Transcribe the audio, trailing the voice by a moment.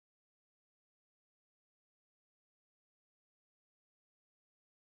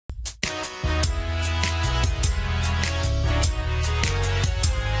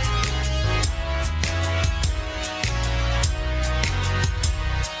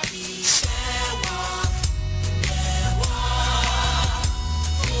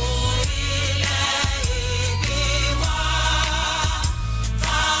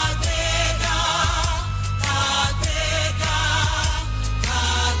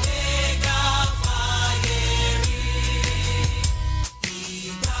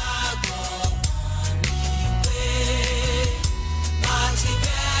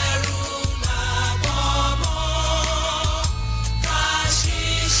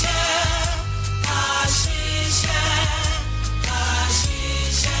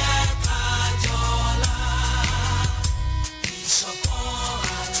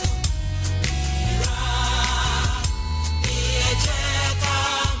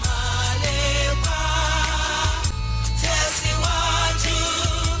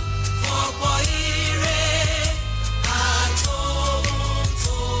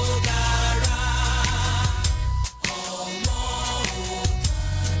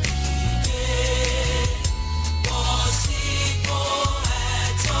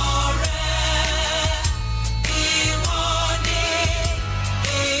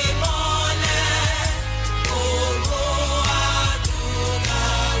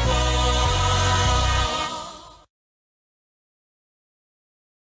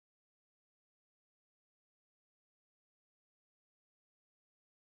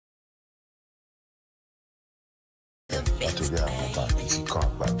lórí àwọn pàkíyèsí kan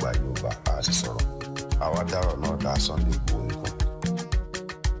àgbààgbà Yorùbá a sì sọ̀rọ̀ àwa dárò náà dá Sunday Igboho nìkan.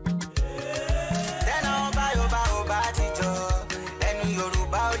 tẹ́nà ọba Yorùbá ò bá ti jọ ẹnu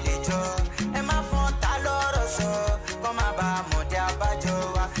Yorùbá ò lè jọ ẹ má fọ́n ta lọ́rọ̀ sọ kọ́ má bàa mọ̀dé abájọ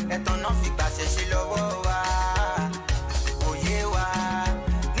wa ẹ̀tàn náà fi gbàṣẹ ṣe lọ́wọ́ wa òye wa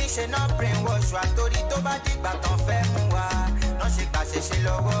níṣẹ́ náà brainwash wa torí tó bá dìgbà tán fẹ́ mú wa náà ṣe gbàṣẹ ṣe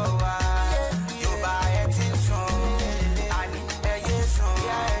lọ́wọ́ wa Yorùbá ẹ ti ń sùn àní ẹ yé sùn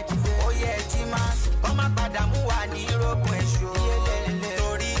ó yẹ ẹ jí máa sùn kọ́ má padà mú wa ní rógùn èṣù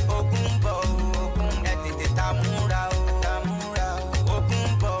torí ogun ń bọ̀ ẹ tètè ta múra o ogun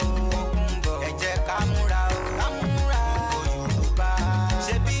ń bọ̀ ẹ jẹ́ ká múra o Yorùbá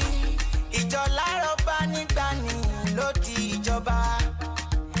ṣebí ìjọ lárọ̀ bá nígbà ní ló di ìjọba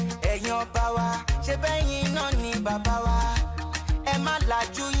ẹ̀yin ọba wa ṣe bẹ́yìn náà ni bàbá wa ẹ má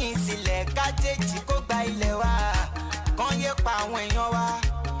lajú yín sílẹ̀ kájèjì kó gba ilẹ̀ wa kàn yé pa àwọn èèyàn wa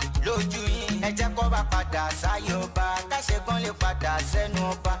lójú yín ẹ jẹ́ kó bá padà sáyé ọba káṣe kan lè padà sẹ́nu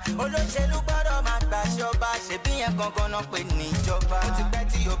ọba olóṣèlú gbọ́dọ̀ máa gbàṣẹ ọba ṣèbí yẹn gangan náà pè níjọba ó ti pẹ́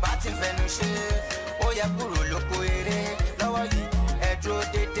tí Yorùbá ti fẹnu ṣe ó yẹ kúrò lóko eré lọ́wọ́ yìí ẹ dúró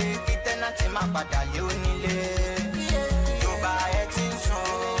dédé kí tẹ́nàtì má padà lé onílé Yorùbá ẹ ti ń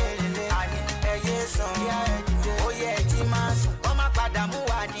sùn àní ẹ yé sùn ó yẹ ẹ jí máa sùn kọ́ má padà mú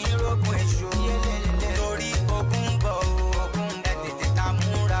wa ní rógùn èṣù torí ogun ń bọ̀ ẹ tètè ká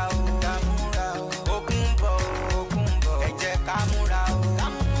múra o ogun ń bọ̀ ẹ jẹ́ ká múra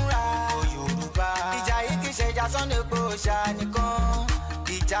o Yorùbá ìjà yìí kì í ṣe ìjà Sunday Igboho ṣá nìkan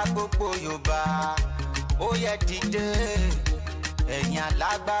ìjà gbogbo Yorùbá ó yẹ dìde ẹ̀yin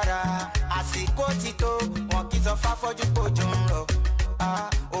alágbára àsìkò ti tó wọn kì í sọ fáfọ́jú pójò ń rọ̀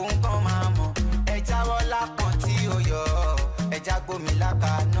òun kan máa mọ̀ ẹ jáwọ́ lápọ̀n tí ó yọ ẹja gbómi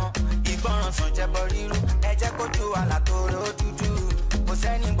lákàánú ìgbọràn sàn jẹbọ rírú ẹ jẹ́ kójú àlà tó rò dúdú kò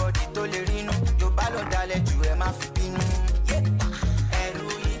sẹ́ni bọ́dì tó lè rínú Yorùbá ló dalẹ̀ jù ẹ má fi bínú. ẹrù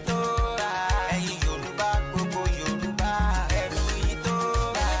yìí tó ra ẹ̀yin Yorùbá gbogbo Yorùbá ẹrù yìí tó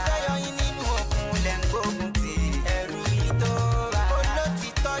ra ẹni fẹ́ yọ yín nínú òkun lẹ́ ń gbógun tì ẹrù yìí tó ra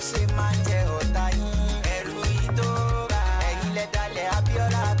olótìtọ́ ṣe máa jẹ ọ̀tá yín ẹrù yìí tó ra ẹ̀yin lẹ dalẹ̀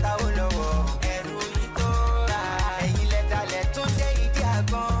Abíọ́lá àtàwọn lọ́wọ́ ẹrù yìí tó ra ẹ̀yin lẹ dalẹ̀ Túndé ìdí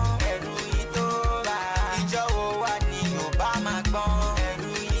àgbọn ẹrù yìí tó ra ìjọ wo wà ní Yorùbá máa gbọ́n ẹrù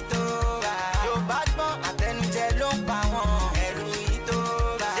yìí tó ra Yorùbá gbọ́n àtẹnujẹ ló ń pa wọn ẹrù yìí tó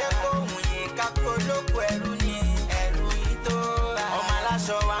ra ṣé kò wù yín kákó lóko ẹrù ni ẹrù yìí tó ra ọmọ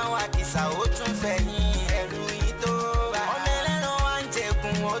aláṣọ wa ń wá kìsà ó tún fẹ̀yìn ẹrù yìí tó ra ọmọ ẹlẹ́ran wa ń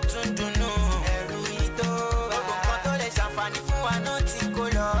jẹkùn ó tún dunnú ẹrù yìí tó ra gbogbo nǹkan tó lè ṣàǹfààní fún wa náà ti kó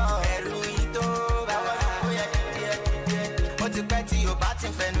lọ ẹrù yìí tó ra ó yẹ díẹ̀ ó ti pẹ́ tí Yorùbá ti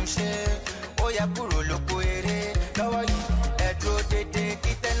fẹnu ṣe ó yẹ kúrò lóko eré lọ́wọ́ yìí ẹ dúró dédé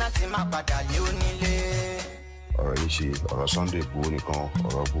kí tẹ́nàtì má padà lé onílé. ọ̀rọ̀ yìí ṣe ọ̀rọ̀ Sunday Igboho nìkan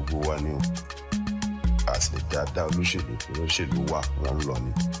ọ̀rọ̀ gbogbo wa ni o a sì lè dáadáa olóṣèlú wa wọ́n ń lọ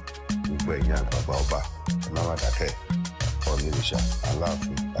ní gbogbo ẹ̀yìn àgbààgbà ọba ọ̀nàmàdàkẹ́ ọ̀nìrìṣà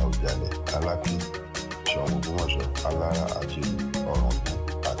Aláàfin Àwùjalẹ̀ Alákì Ṣọ̀ún Ògbómọ̀ṣọ́ Alára Àjèlú Ọ̀ràngún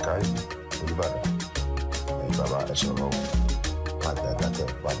Àkàìbí Olúbàdàn ẹ̀yin bàbá ẹ sọ̀rọ̀ o má dákẹ́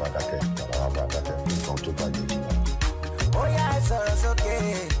bàbá dákẹ́ bàbá dákẹ́ nǹkan tó bàjẹ́ jù lọ. ó yá ẹ sọ̀rọ̀ sókè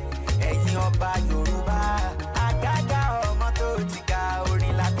ẹ̀yin ọba Yorùbá àgàgà ọmọ tó ti ga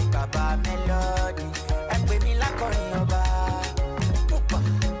orin láti bàbá mélòdì ẹ pè mí lákọrin ọba púpọ̀.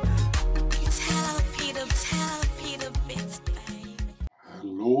 Tell Peter bits, baby.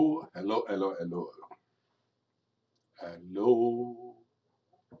 Hello.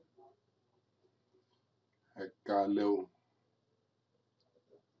 Ẹ káalẹ́ o.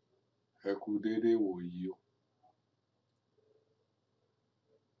 Ẹ kú déédéé wòyí o.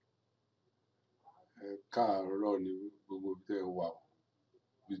 Ẹ káàárọ̀ ní gbogbo ibi tẹ́ ẹ wà o.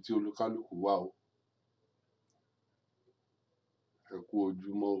 Ibi tí olúkálùkù wà o. Ẹ kú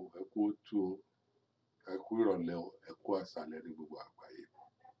ojúmọ́ o. Ẹ kú òtú o. Ẹ kú ìrọ̀lẹ́ o. Ẹ kú àṣálẹ́ ní gbogbo àgbáyé.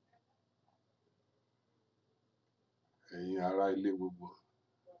 Ẹ̀yin ará ilé gbogbo.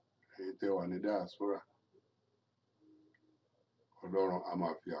 Ẹ̀yin tẹ́ wà ní diaspora. Ọlọ́run a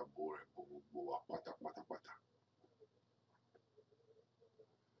máa fi ààbò rẹ̀ bò gbogbo wa pátápátápátá.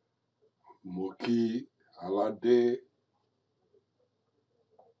 Mo kí aládé,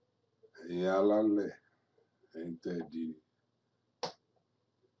 ẹ̀yin alálẹ̀, ẹ̀yin tẹ́ di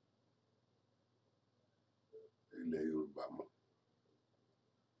ilẹ̀ Yorùbá mọ́.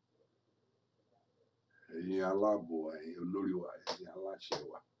 Ẹ̀yin aláàbò, ẹ̀yin olórí wa, ẹ̀yin aláṣẹ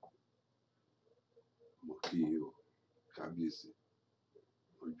wa. Mo kí yín o, kábíyèsí,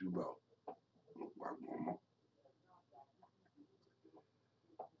 ojúbà o, mo pàgbọ́n mọ́.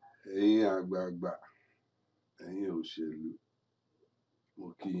 ẹ̀yin àgbààgbà, ẹ̀yin òṣèlú, mo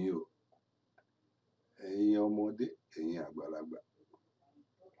kí yín o. Ẹ̀yin ọmọdé, ẹ̀yin àgbàlagbà,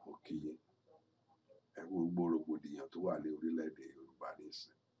 mo kí yín. Ẹ wo gbogbo rògbòdìyàn tó wà ní orílẹ̀-èdè Yorùbá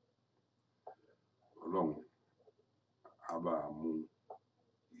nísìn. Ọlọ́run á bá mú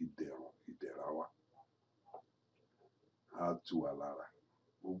ìdẹ̀ra wá. Á tù wá lára.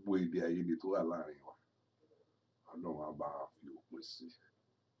 Gbogbo èdè àìyedè tó wà láàrin wa, Ọlọ́run á bá fi òpin sí.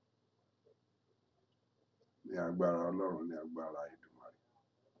 Ní agbára Ọlọ́run, ní agbára Èdùmàrè.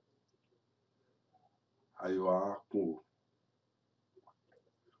 Ayọ̀ á kún o.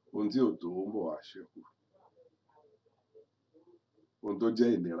 Ohun tí ò tó ń bọ̀ wá ṣẹ́kù. Ohun tó jẹ́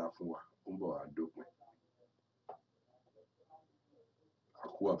ìnira fún wa ń bọ̀ wá dópin. A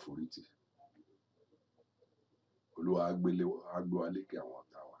kú àforítì. Olúwa á gbé wa lékè àwọn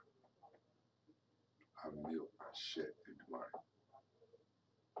ọ̀tá wa. Àmín o, àṣẹ Èdùmàrè.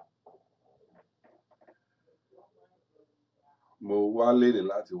 Mo wá lénìí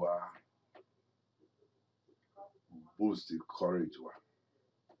láti wá boost the courage wa.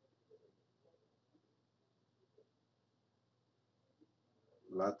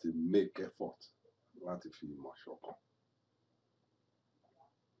 Láti make effort láti fi ìmọ̀ ṣọ̀kan.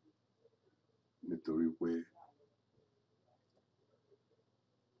 Nítorí pé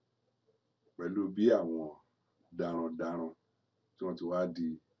pẹ̀lú bí àwọn darandaran tí wọ́n ti wá di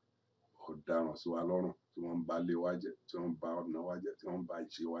ọ̀daràn sí wa lọ́rùn, tí wọ́n ń ba ilé wa jẹ́, tí wọ́n ń ba ọ̀nà wa jẹ́, tí wọ́n ń ba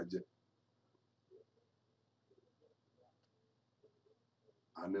ìṣe wa jẹ́.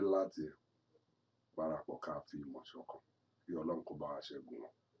 A ní láti parapọ̀ ká fi ìmọ̀ ṣọ̀kan kí Ọlọ́run kó bá wa ṣẹ́gun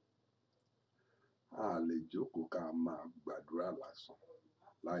wọn. A lè jókòó ká máa gbàdúrà lásán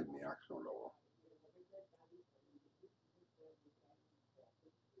láì ní action lọ́wọ́.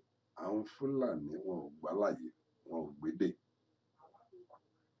 Àwọn Fúlàní wọn ò gbàláyè, wọn ò gbédè.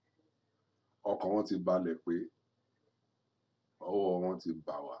 Ọkàn wọn ti balẹ̀ pé ọwọ́ wọn ti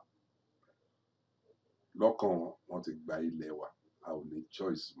bà wá. Lọ́kàn wọn ti gba ilẹ̀ wa. A ò ní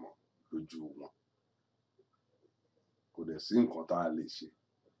choice mọ́ lójú wọn. Kò dẹ̀ sí nǹkan tá a lè ṣe.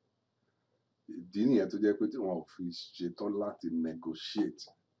 Ìdí nìyẹn tó jẹ́ pé tí wọn ò fi ṣetán láti negotiate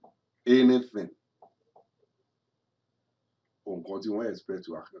anything. Nǹkan tí wọ́n expect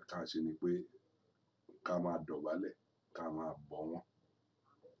wa ká ṣe ni pé ká máa dọ̀bálẹ̀, ká máa bọ̀ wọ́n.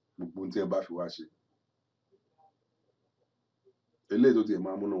 Gbogbo ohun tí ẹ bá fi wá ṣe. Eléyìí tó ti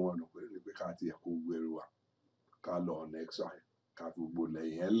máa múnú wọn dùn pé ni pé ká ti ẹ̀kọ́ gbogbo ẹrù wa, ká lọ on exile, ká fi gbogbo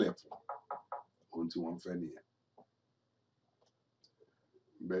lẹ́yìn ẹlẹ̀ fún ohun tí wọ́n fẹ́ nìyẹn.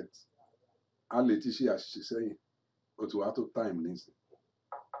 But a lè ti ṣe àṣìṣe sẹ́yìn, ó ti wá tó time nísìn.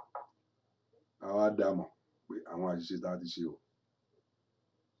 A wá dámọ̀ pé àwọn àṣìṣe tá a ti ṣe o.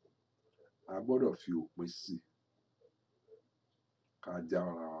 A gbọ́dọ̀ fi òpin sí ká já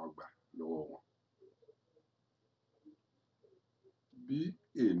ara wa gbà lọ́wọ́ wọn. Bí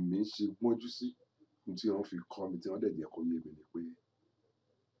èmi ṣe gbọ́njú sí ohun tí wọ́n fi kọ́ mi tí wọ́n dẹ̀ jẹ́ kó yé mi ni pé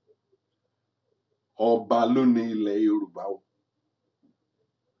ọba ló ní ilẹ̀ Yorùbá o.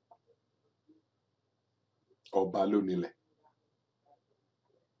 Ọba ló nílẹ̀.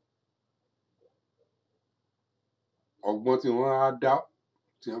 Ọgbọ́n tí wọ́n á dá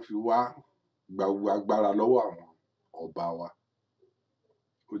tí wọ́n fi wá gba gbogbo agbára lọ́wọ́ àwọn ọba wa,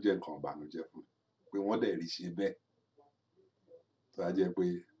 ó jẹ́ nǹkan ìbànújẹ́ fún mi pé wọ́n dẹ̀ rí ṣe bẹ́ẹ̀. Tó a jẹ́ pé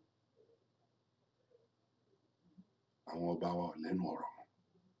àwọn ọba wa ò lẹ́nu ọ̀rọ̀ mọ́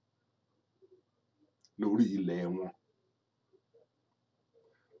lórí ilẹ̀ wọn.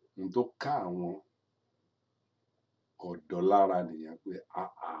 Ohun tó ká àwọn ọ̀dọ́ lára nìyẹn pé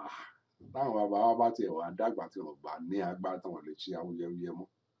táwọn bàbá wa bá tiẹ̀ wá dàgbà tí wọ́n bá ní agbára tí wọ́n lè ṣe awuyewuye mọ́.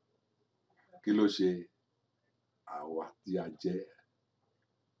 Kí ló ṣe àwa tí a jẹ́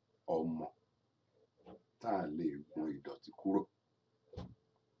ọmọ tá a lè gun ìdọ̀tí kúrò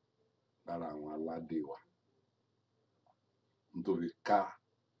lára àwọn aládé wa? Nítorí ká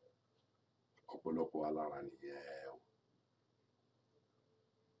ọ̀pọ̀lọpọ̀ wa lára nìyẹn o.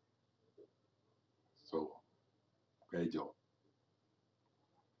 So, kẹjọ,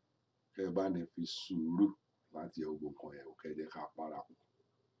 kẹ bá ní fi sùúrù láti gbogbo nǹkan yẹn, kẹ jẹ́ ká parapọ̀.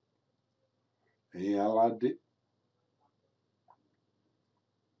 Ẹ̀yin aládé,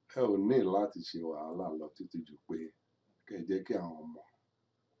 ẹ ò ní láti ṣe wàhálà lọ títí ju pé kẹ jẹ́ kí àwọn ọmọ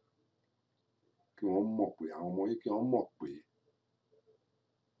kí wọ́n mọ̀ pé àwọn ọmọ yìí kí wọ́n mọ̀ pé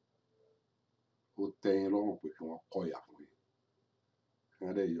ó tẹ́ yín lọ́rùn pé kí wọ́n kọ̀yà fún yín. Kí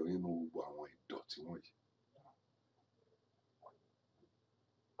wọ́n dẹ̀ yọ nínú gbogbo àwọn ìdọ̀tí wọ̀nyí.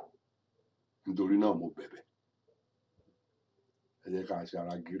 Nítorí náà mo bẹ̀bẹ̀. Ẹ jẹ́ ká ṣe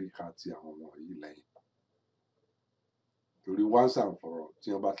ara gírí ká ti àwọn ọmọ yìí lẹ́yìn. torí once and for all tí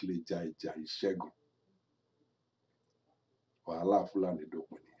wọ́n bá ti lè ja ìjà ìṣẹ́gun wàhálà Fúlàní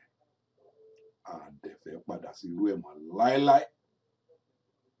dópin nìyẹn àdẹ̀fẹ́ padà sí irú ẹ̀ mọ́ láéláé.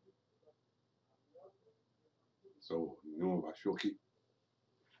 So níwọ̀n bá ṣókí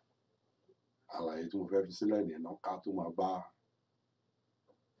àlàyé tí mo fẹ́ fi sílẹ̀ nìyẹn náà ká tó máa bá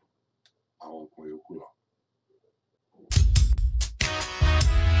àwọn nǹkan yòókù lọ.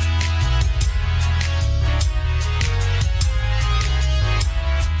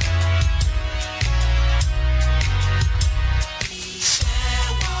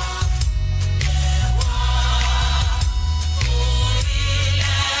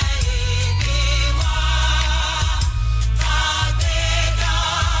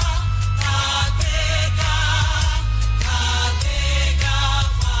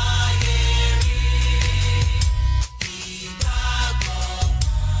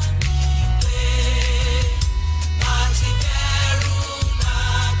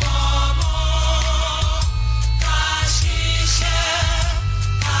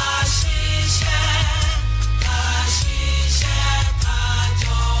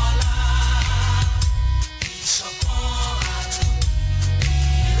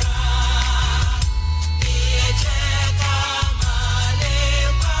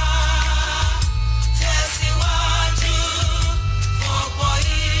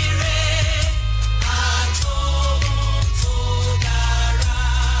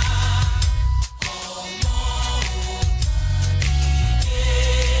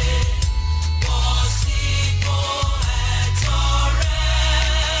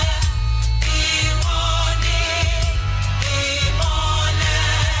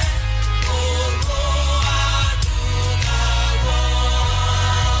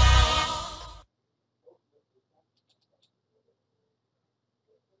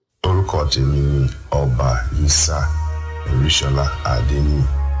 Tèmi ni Ọba Isa Oríṣọlá Adéníyì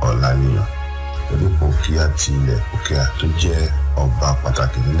Ọláníyàn onípò kíá ti ilẹ̀ Òkèà tó jẹ́ ọba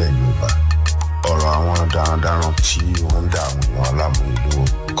pàtàkì nílẹ̀ Yorùbá. Ọ̀rọ̀ àwọn darandaran tí wọ́n ń dá àwọn èèyàn aláàmúlò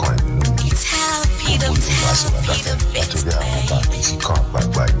kan ìlú mi. Yorùbá sì wá dákẹ́ nítorí àwọn ọba àti kan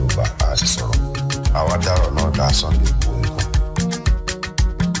àgbààgbà Yorùbá á sì sọ̀rọ̀. Àwa dárọ̀ náà dá Sunday Igboho nǹkan.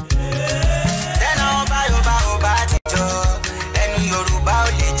 Tẹ́nà ọba Yorùbá ti jọ ẹnu Yorùbá ò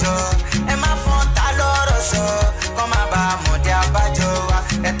lè jọ. Ẹ má fọ́n ta lọ́rọ̀ sọ kọ́ má bá mọ̀dé abájọ wa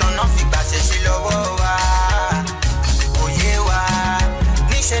ẹ̀tàn náà fi gbàṣẹ sí lọ́wọ́ wa òye wa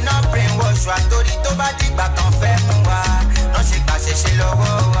níṣẹ́ náà brain wash wa torí tó bá dìgbà tán fẹ́ mú wa náà ṣe gbàṣẹ sí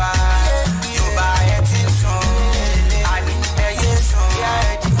lọ́wọ́ wa Yorùbá ẹ ti sùn àní ẹyẹ sùn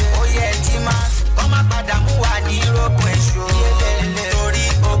ó yẹ jí máa sùn kọ́ má padà mú wa ní rògbòn èṣù torí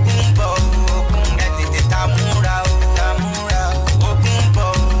ogun bọ̀ ẹ tètè ta múra o.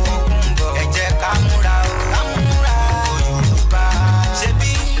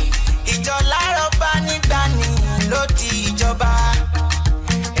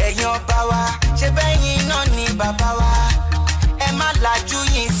 Bàbá wa ẹ má lajú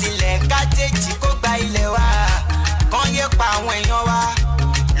yín sílẹ̀ kájèjì kó gba ilẹ̀ wa kàn yé pa àwọn èèyàn wa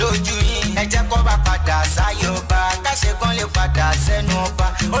lójú yín ẹ jẹ́ kó bá padà sáyé ọba káṣe kan lè padà sẹ́nu ọba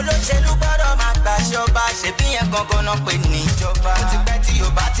olóṣèlú gbọ́dọ̀ máa gbàṣẹ ọba ṣèbí yẹn gangan náà pè ní ìjọba ó ti pẹ́ tí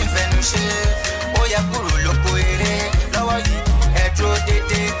Yorùbá ti fẹnu ṣe ó yẹ kúrò lóko eré lọ́wọ́ yìí ẹ dúró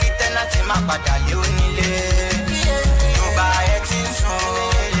déédéé kí tẹ́nàtì má padà lé onílé Yorùbá ẹ ti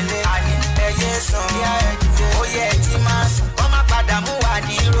sùn àní ẹyẹ sùn ó yẹ jí máa sùn kọ́ má padà mú wa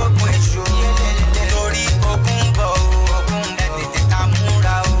ní rògbòn èṣù torí ogun bọ̀ ẹ tètè ká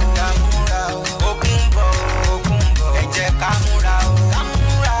múra o ogun bọ̀ ẹ jẹ́ ká múra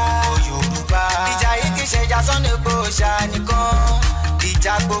o Yorùbá. Ìjà yìí kì í ṣe ìjà Sunday Igboho ṣá nìkan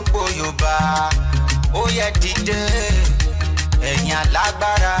ìjà gbogbo Yorùbá ó yẹ dìde ẹ̀yin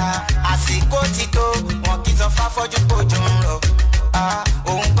alágbára àsìkò ti tó wọn kì í sọ fáfọ́jú kójú ń rọ̀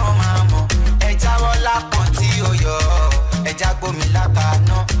òun kan máa mọ̀ ẹ jáwọ́ lápọ̀n tí ó yọ ẹ já gbómi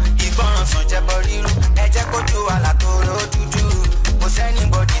lákàánú ìgbọràn sàn jẹbọ rírú ẹ jẹ́ kójú àlàtòrò dúdú kò sẹ́ni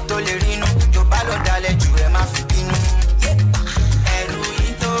bọ́dí tó lè rínú Yorùbá ló dalẹ̀ jù ẹ má fi bínú. ẹrù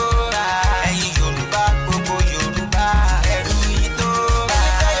yìí tó ra ẹ̀yin Yorùbá gbogbo Yorùbá ẹrù yìí tó ra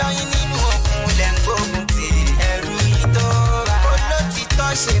ìfẹ́ yọyín nínú òkun lẹ́ ń gbógun tì ẹrù yìí tó ra olótìtọ́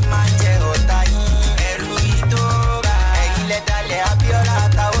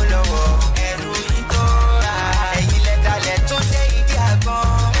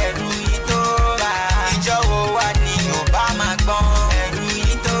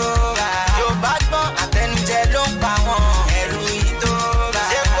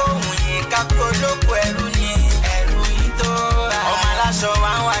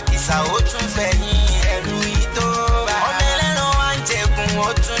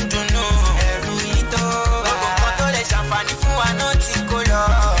tún dunnú. Ẹ̀rù yìí tó bá. Gbogbo kan tó lè ṣàǹfààní fún wa náà ti kó lọ.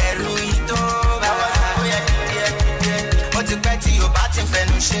 Ẹ̀rù yìí tó bá. Ó yẹ díẹ̀. Ó ti pẹ́ tí yóò bá ti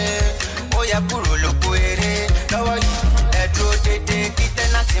fẹnu ṣe. Ó yẹ kúrò lóko eré. Lọ́wọ́ yìí ẹ dúró dédé kí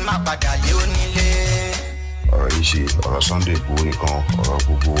tẹ́nàtì má padà lé onílé. Ọ̀rọ̀ yìí ṣe ọ̀rọ̀ Sunday Igboho nìkan, ọ̀rọ̀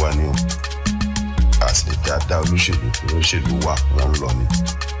gbogbo wa ni o. Àṣẹ dáadáa olóṣèlú wa wọ́n ń lọ ni.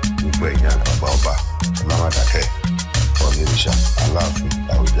 Gbogbo ẹ̀yin àgbààgbà ọba ẹ má dákẹ́. Ọ̀nìrìṣà, Aláàfin,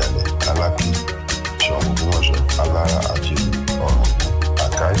 Àwùjalẹ̀, Alákì, Ṣọ̀ún Ògbómọ̀ṣọ́, Alára, Àjèlú, Ọ̀ràngún,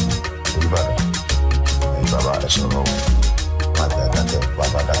 Àkáyì, Olúbàdàn. Ẹ̀yin bàbá ẹ sọ̀rọ̀ o. Má dákẹ́,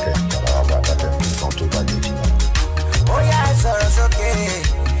 bàbá dákẹ́, bàbá dákẹ́, nǹkan tó bá jẹ́ kí wọ́n. Ó yá sọ̀rọ̀ sókè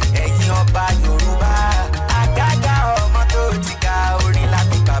ẹ̀yin ọba Yorùbá. Àgàgà ọmọ tó ti ka orin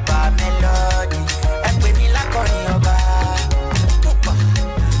lábí bàbá Mélòdì. Ẹ pè mí lákọrin ọba.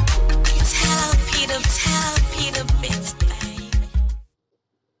 Tell Peter Bits, baby.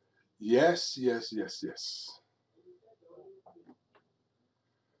 Yes.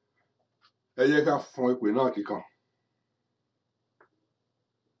 Ẹ jẹ́ ká fọn ìpè náà kíkan.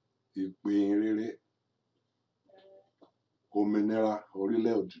 Ìpè rere òmìnira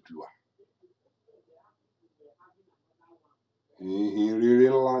orílẹ̀ Odùduwà. Ìhìn rere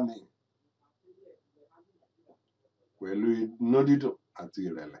ńlá ni pẹ̀lú inú dídùn àti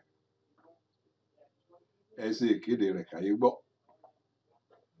ìrẹ̀lẹ̀. Ẹ ṣe ìkéde rẹ̀ káyé gbọ́.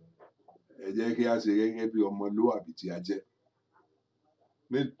 Ẹ jẹ́ kí a ṣe gẹ́gẹ́ bí ọmọlúwàbí tí a jẹ́.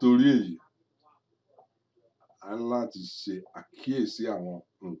 Nítorí èyí, a ń láti ṣe àkíyèsí àwọn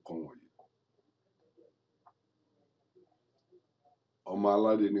nǹkan wọ̀nyí. Ọmọ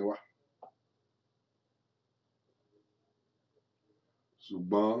aládé ni wá.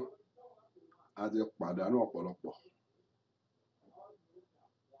 Ṣùgbọ́n a ti pàdánù ọ̀pọ̀lọpọ̀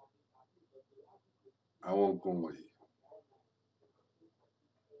àwọn nǹkan wọ̀nyí.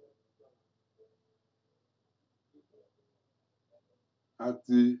 A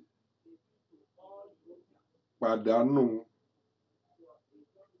ti pàdánù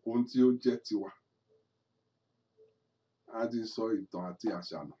ohun tí ó jẹ́ tiwa. A ti sọ ìtàn àti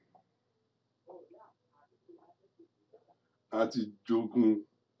àṣà nù. A ti jogún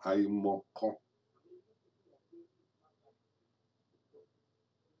àìmọ̀kan.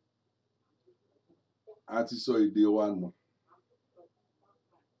 A ti sọ èdè wa nù.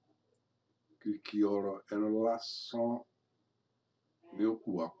 Kìkì ọ̀rọ̀ ẹnu lásán ni ó kù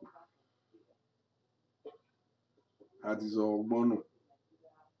wá kù. A ti sọ ọgbọ́n nù.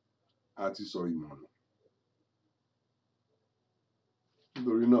 A ti sọ ìmọ̀ nù.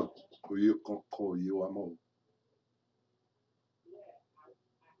 Nítorí náà, òye kankan òye wa mọ́ o.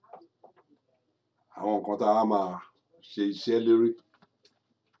 Àwọn nǹkan tá a máa ṣe iṣẹ́ lérí.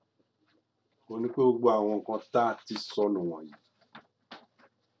 Ó ní pé gbogbo àwọn nǹkan tá a ti sọnù wọ̀nyí.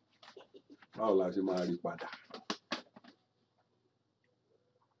 Báwo la ṣe máa rí padà?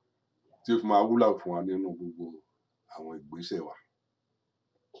 Tí ó fi máa wúlò fún wa nínú gbogbo àwọn ìgbésẹ̀ wa.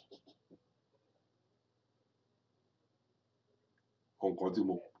 Nǹkan tí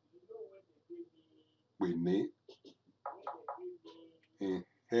mo pè ní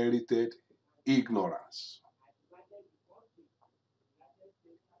inherited ignorance.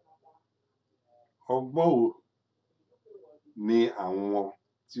 Ọgbọ́n wo ni àwọn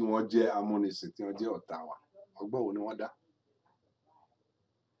tí wọ́n jẹ́ amúnisìn, tí wọ́n jẹ́ ọ̀tá wa, ọgbọ́n wo ni wọ́n dá?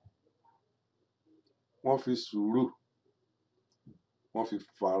 Wọ́n fi sùúrù, wọ́n fi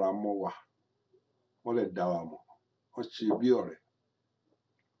fara mọ́ wa, wọ́n lè dá wa mọ̀, wọ́n ṣe bí ọ̀rẹ́,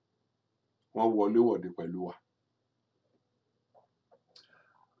 wọ́n wọléwọ̀de pẹ̀lú wa.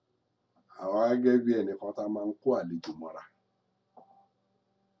 Àwa gẹ́gẹ́ bí ẹnìkan tá a máa ń kó àlejò mọ́ra.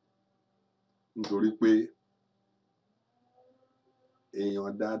 Nítorí pé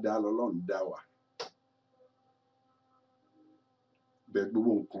èèyàn dáadáa lọ́lọ́run dá wa. Bẹ́ẹ̀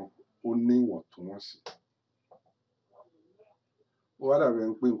gbogbo nǹkan ó ní ìwọ̀ntúnwọ̀nsì. Ó wá dàbí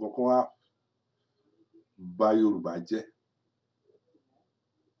ẹni pé nǹkan kan wá ba Yorùbá jẹ́.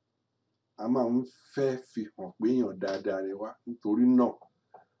 A máa ń fẹ́ fi hàn pé èèyàn dáadáa ni wá. Nítorí náà,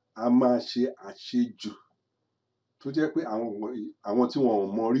 a máa ṣe àṣejù tó jẹ́ pé àwọn tí wọn ò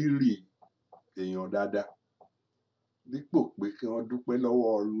mọ rírì èèyàn dáadáa, dípò pé kí wọ́n dúpẹ́ lọ́wọ́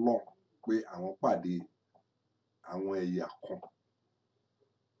Ọlọ́run pé àwọn pàdé àwọn ẹ̀yà kan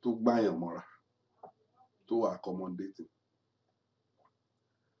tó gbáyàn mọ́ra, tó wà accommodating.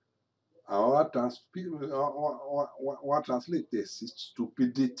 Àwọn wá translate ẹ̀ sí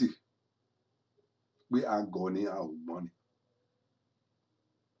stupidity, pé àgọ̀ ni a ò gbọ́n ni.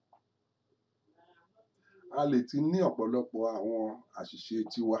 A lè ti ní ọ̀pọ̀lọpọ̀ àwọn àṣìṣe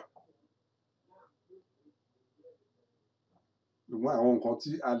tiwa. ṣùgbọ́n àwọn nǹkan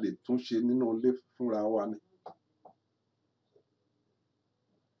tí a lè tún ṣe nínú ilé fúnra wa ni.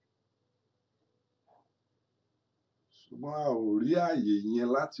 ṣùgbọ́n a ò rí àyè yẹn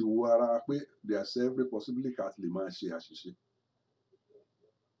láti wo ara wa pé there's every possibility ká lè máa ṣe àṣìṣe.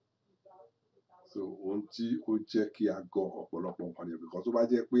 so ohun tí ó jẹ́ kí a gọ ọ̀pọ̀lọpọ̀ nǹkan yẹn bìkan tó bá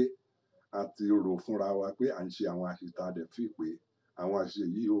jẹ́ pé a ti rò fúnra wa pé à ń ṣe àwọn àṣìṣe tá a dẹ̀ fi pé àwọn àṣìṣe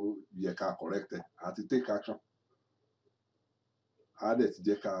yìí ó yẹ ká correct ẹ̀ àti take action. á dẹ̀ ti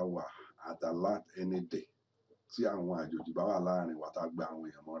jẹ́ ká wà at alert any day tí àwọn àjòjì bá wà láàrin wa tá a gba àwọn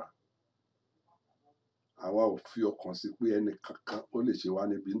èèyàn mọ́ra. àwa ò fi ọkàn sí pé ẹnì kankan ó lè ṣe wá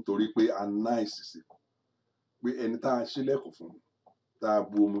níbi nítorí pé a náìsì sí pé ẹni tá a ṣílẹ̀kùn fún tá a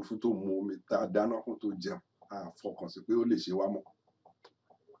bu omi fún tó mu omi tá a dáná fún tó jẹun a fọkàn sí pé ó lè ṣe wá mọ́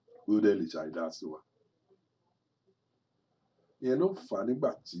ó dẹ̀ lè ṣàìdá sí wa. ìyẹn ló fà á nígbà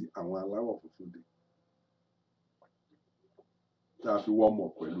tí àwọn aláwọ̀ funfun dé tá a fi wọ́mọ̀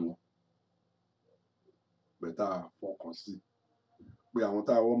pẹ̀lú wọn bẹ́ẹ̀ tá a fọkàn sí pé àwọn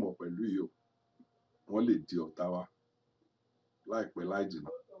tá a wọ́mọ̀ pẹ̀lú yìí o wọ́n lè di ọ̀tá wa láìpẹ́ láì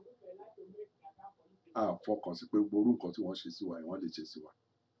jìnnà. a fọkàn sí pé gbogbo nǹkan tí wọ́n ṣe sí wa yìí wọ́n lè ṣe sí wa.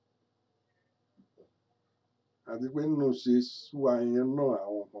 àti pé nínú ṣe sí wa yẹn náà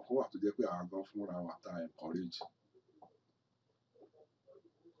àwọn nǹkan kan wà tó jẹ́ pé àwa gan fúnra wa tá a encourage.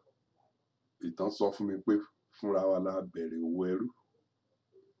 ìtàn sọ fún mi pé fúnra wa la bẹ̀rẹ̀ òwò ẹrú.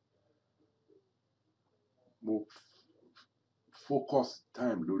 mo focus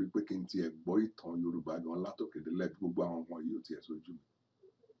time lórí pé kí n tiẹ̀ gbọ́ ìtàn Yorùbá gan látòkè délẹ̀ gbogbo àwọn ọmọ yìí ò tiẹ̀ sójú mi.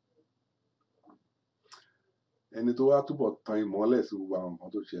 ẹni tó wá túbọ̀ tan ìmọ́lẹ̀ sí gbogbo àwọn nǹkan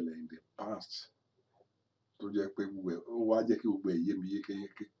tó ṣẹlẹ̀ in the past tó jẹ́ pé ó wá jẹ́ kí gbogbo ẹ̀ yé mi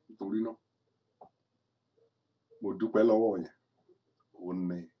yékéyéké nítorí náà mo dúpẹ́ lọ́wọ́ yẹn. ó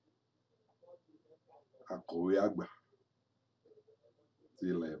ní akọ̀wé àgbà ti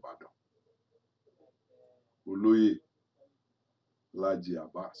ilẹ̀ Ìbàdàn olóyè Lájí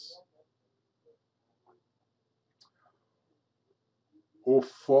Abbas. ó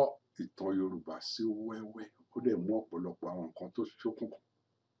fọ́ ìtàn Yorùbá sí wẹ́wẹ́ ó dẹ̀ mú ọ̀pọ̀lọpọ̀ àwọn nǹkan tó ṣókùnkùn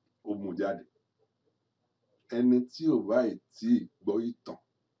ó mú jáde. ẹni tí ò bá ì tí ì gbọ́ ìtàn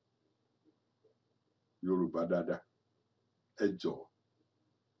Yorùbá dáadáa ẹ jọ̀ọ́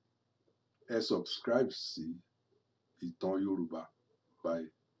ẹ subscribe sí ìtàn Yorùbá by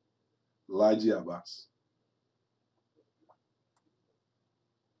Lájí Abbas.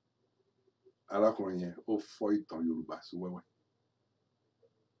 arákùnrin yẹn ó fọ́ ìtàn Yorùbá sí wẹ́wẹ́.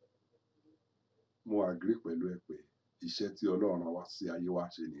 mo agree pẹ̀lú ẹ pé iṣẹ́ tí Ọlọ́run wá sí ayé wa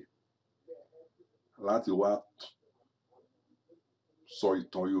ṣe nìyẹn láti wá sọ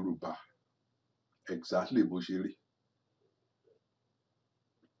ìtàn Yorùbá exactly bó ṣe rí.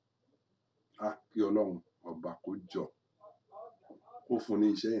 kí Ọlọ́run ọba kó jọ kó fún ní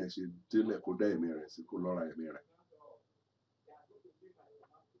iṣẹ́ yẹn ṣe délẹ̀ kó dá ẹ̀mí rẹ̀ sí kó lọ́ra ẹ̀mí rẹ̀.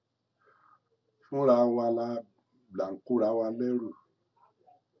 fúnra wa là ń kóra wa lẹ́rù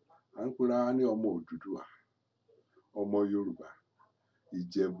à ń kóra wa ní ọmọ Òdùduwà ọmọ Yorùbá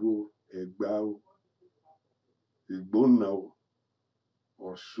Ìjẹ̀bú Ẹ̀gbá o Ìgbónà o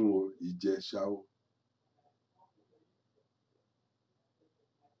Ọ̀ṣun o Ìjẹ̀ṣà o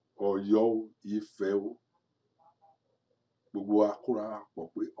Ọ̀yọ́ o Ifẹ̀ o gbogbo wa kóra wa pọ̀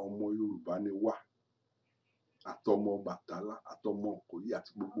pé ọmọ Yorùbá ni wá àtọmọ Bàtálá àtọmọ Ìkòyí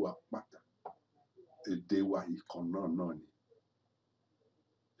àti gbogbo apáta èdè wa yìí kan náà ni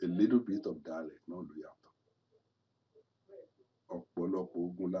a little bit of dialect náà ló yàtọ̀. ọ̀pọ̀lọpọ̀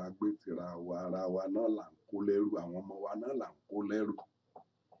ogun la gbé tira wa ara wa náà là ń kó lẹ́rù àwọn ọmọ wa náà là ń kó lẹ́rù.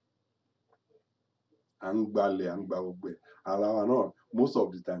 à ń gbalẹ̀ à ń gba gbogbo ẹ̀ ara wa náà most of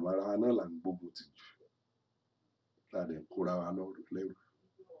the time ara wa náà là ń gbógun tì jù láti kóra wa lẹ́rù.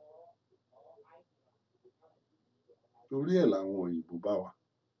 torí ẹ̀ làwọn òyìnbó bá wa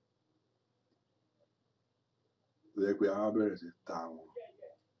tó yẹ pé a bẹ̀rẹ̀ sí ta àwọn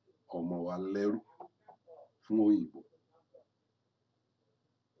ọmọ wa lẹ́rù fún òyìnbó.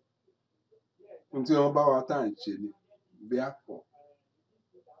 ohun tí wọ́n bá wa tá à ń ṣe ni bí àpọ̀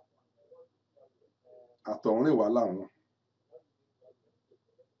àtọ̀rìn wá láwọn.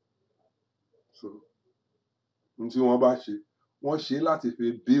 so ohun tí wọ́n bá ṣe wọ́n ṣe láti fi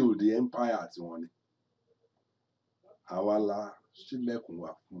build the empire tiwọn ni. àwa la ṣílẹ̀kùn wa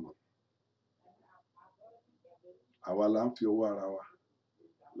fún wọn. àwa la ń fi owó ara wa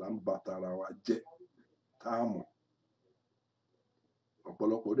la ń bàtà ara wa jẹ́ tá a mọ̀.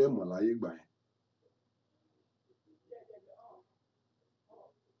 ọ̀pọ̀lọpọ̀ dẹ̀ mọ̀ láyé gbà yẹn.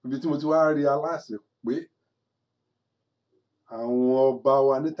 ibi tí mo ti wá rí aláṣẹ pé àwọn ọba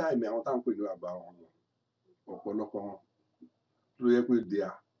wa ní táìmì àwọn táwọn pè ní bàbá wọn ọ̀pọ̀lọpọ̀ wọn tó yẹ pé they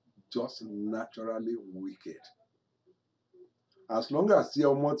are just naturally wicked. As long as tí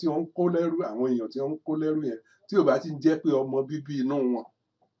ọmọ tí wọ́n ń kó lẹ́rú àwọn èèyàn tí wọ́n ń kó lẹ́rú yẹn tí ò bá ti jẹ́ pé ọmọ bíbí inú wọn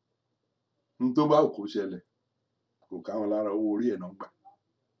ní tó bá kò ṣẹlẹ̀ kò ká wọn lára owó orí ẹ̀ náà gbà.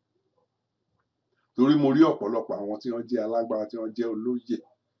 Torí mo rí ọ̀pọ̀lọpọ̀ àwọn tí wọ́n jẹ́ alágbára tí wọ́n jẹ́ olóyè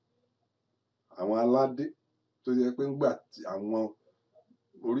àwọn aládé tó jẹ́ pé ńgbà tí àwọn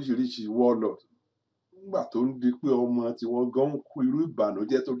oríṣiríṣi warlord ńgbà tó ń di pé ọmọ tí wọ́n gan ń kú irú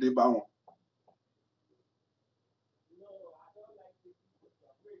ìbànújẹ́ tó dé bá wọn.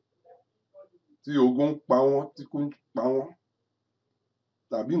 Tí ogun ń pa wọ́n tí kú ń pa wọ́n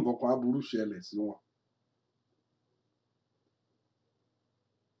tàbí nǹkan kan aburú ṣẹlẹ̀ sí wọn.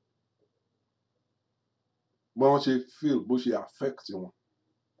 Bọ́n ṣe feel bó ṣe affect wọn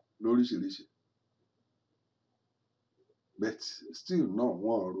lóríṣiríṣi. But still náà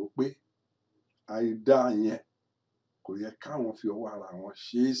wọ́n rò pé àìdá yẹn kò yẹ káwọn fi ọwọ́ ara wọn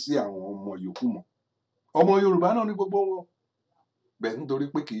ṣe é sí àwọn ọmọ yòókù mọ́. Ọmọ Yorùbá náà ní gbogbo wọn. Bẹ́ẹ̀ nítorí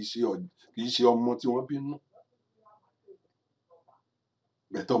pé kì í ṣe ọmọ tí wọ́n bínú.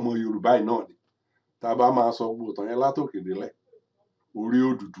 Bẹ̀tẹ̀ ọmọ Yorùbá yìí náà ni. Tá a bá máa sọ gbogbo ìtàn yẹn látòkè délẹ̀, orí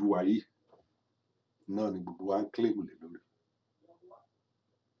Odùduwà yìí náà ni gbogbo wa ń claim lé lórí.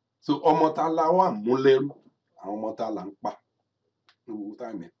 So ọmọ ta la wà mú lẹ́rú, àwọn ọmọ ta là ń pa ní gbogbo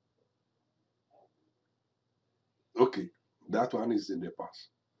time yẹn. Okay, that one is in the past.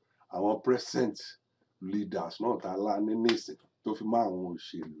 Àwọn present leaders náà ta la ní nísìn tó fi mọ́ àwọn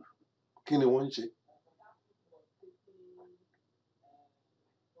òṣèlú. Kí ni wọ́n ń ṣe?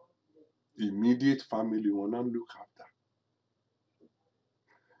 Immediate family wọn náà look after.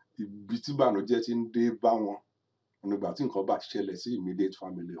 Ibi tí ìbànújẹ́ ti ń dé bá wọn nígbà tí nǹkan bá ṣẹlẹ̀ sí immediate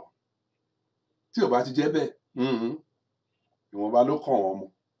family wọn. Tí ò bá ti jẹ́ bẹ́ẹ̀, ìwọ̀nba ló kàn wọ́n mọ́.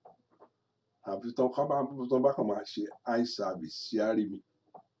 Àbí tán bá kàn máa ṣe eye service sí àrí mi.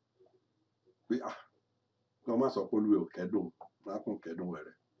 Pé kí wọ́n má sọ pé olúwẹ̀ ò kẹ́dùn, má kún kẹ́dùn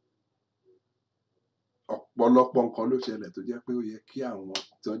wẹ̀rẹ̀. Ọ̀pọ̀lọpọ̀ nǹkan ló ṣẹlẹ̀ tó jẹ́ pé ó yẹ kí àwọn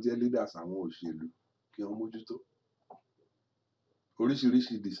tí wọ́n jẹ́ leaders àwọn òṣèlú kí wọ́n mójútó.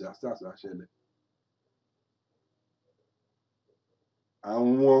 Oríṣiríṣi disasters á ṣẹlẹ̀.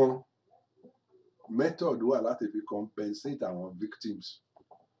 Àwọn method wà láti fi compensate àwọn victims.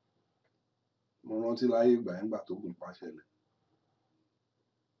 Mo rántí láyé ìgbà yẹn gbà tó gùn pa ṣẹlẹ̀.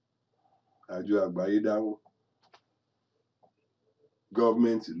 Àjọ àgbáyé dáwó.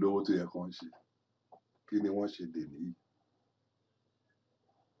 Gọ́ọ̀mẹ̀ntì lówó tó yẹ kán ṣe. Kí ni wọ́n ṣe dè níyì?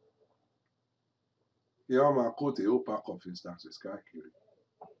 Kí wọ́n máa quote a whole pack of instances káàkiri.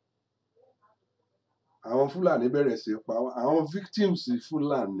 Àwọn Fúlàní bẹ̀rẹ̀ sí pa wọ́n. Àwọn victims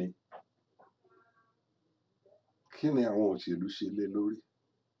Fúlàní. Kí ni àwọn òṣèlú ṣe lé lórí?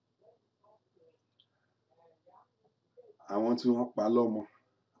 Àwọn tí wọ́n pa lọ́mọ,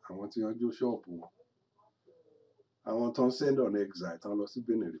 àwọn tí wọ́n jó ṣọ́ọ̀bù wọn, àwọn tó ń send on exile tán lọ sí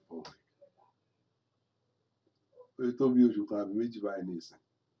Benin Republic. Ó tó bí oṣù kan àbí méjì báyìí ní ìsìn.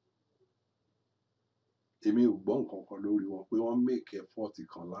 Èmi ò gbọ́ nǹkan kan lórí wọn pé wọ́n make effort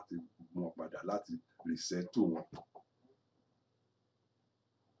kan láti mú wọn padà láti resettle wọn.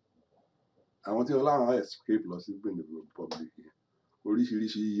 Àwọn tí wọ́n láwọn escape lọ sí Benin Republic yẹn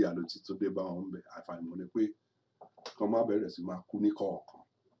oríṣiríṣi ìyà ló ti tún dé bá wọn bẹ̀. Àfàìmọ̀ ni pé kán má bẹ̀rẹ̀ sí máa kú ní kọ̀ọ̀kan.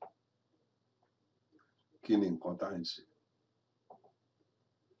 Kí ni nǹkan tá à ń ṣe?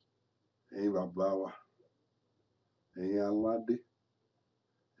 Ẹ̀yin bàbá wa, ẹ̀yin aládé,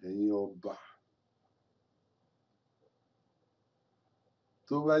 ẹ̀yin ọba.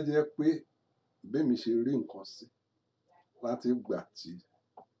 Tó bá jẹ́ pé bẹ́mi ṣe rí nǹkan sí láti ìgbà tí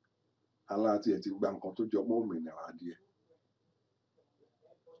aláàtì ẹ̀ ti gba nǹkan tó jọ mọ́ òmìnira díẹ̀.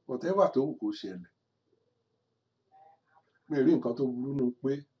 Whatever tó wù kó ṣẹlẹ̀. Mi rí nǹkan tó burú nù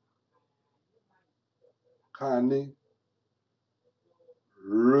pé ká ní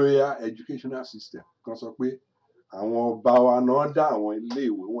royal educational system kan sọ pé àwọn ọba wa náà dá àwọn ilé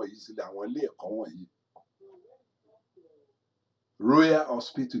ìwé wọ̀nyí sílẹ̀, àwọn ilé ẹ̀kọ́ wọ̀nyí. Royal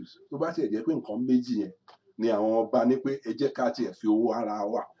hospitals tó bá tiẹ̀ jẹ́ pé nǹkan méjì yẹn ni àwọn ọba ní pé ẹ jẹ́ ká tiẹ̀ fi owó ara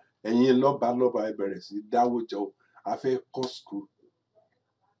wa ẹ̀yin lọ́ba ẹ bẹ̀rẹ̀ sí dáwó jọ a fẹ́ kọ́ school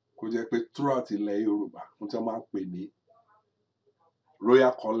kó jẹ́ pé throughout ilẹ̀ Yorùbá wọ́n ti máa ń pè ní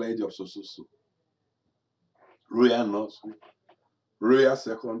Royal College of Sososo, Royal Nursery, Royal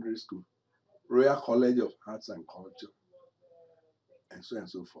Secondary School, Royal College of Arts and Culture, and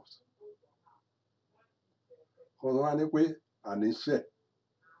so forth. Kọ́ni wá ní pé àníṣe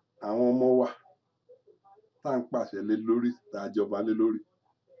àwọn ọmọ wa tá à ń pàṣẹ lé lórí tá a jọba lé lórí.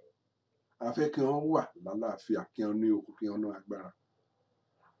 A fẹ́ kí wọ́n wà lálàáfíà, kí wọ́n ní okun, kí wọ́n ní agbára.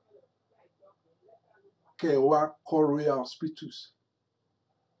 kẹ́ ẹ wá kọ́ royal hospitals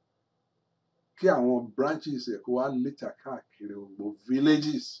kí àwọn branches ẹ̀ kó wá létà káàkiri gbogbo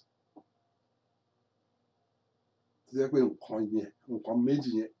villages ti jẹ́ pé nǹkan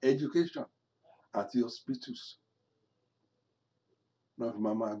méjì yẹn education àti hospitals náà fi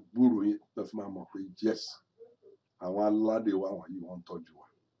máa gbúrò yín náà fi máa mọ̀ pé yes àwọn aládé wa wọ̀nyí wọ́n ń tọ́jú wa.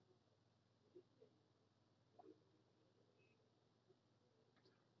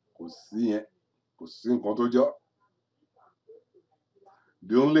 Kò sí yẹn kò sí nǹkan tó jọ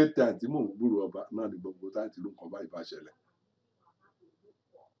the only time tí mò ń gbúrò ọba náà ni gbogbo táyì tí ló nǹkan báyìí bá ṣẹlẹ̀.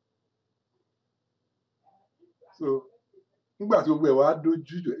 So nígbà tí gbogbo ẹ̀ wá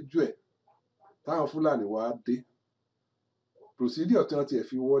dójú ẹ̀ táwọn Fúlàní wá dé procedure tí wọ́n tiẹ̀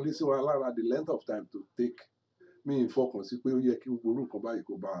fi wọlé sí wa lára the length of time to take mi ì fọkàn sí pé ó yẹ kí gbogbo nǹkan báyìí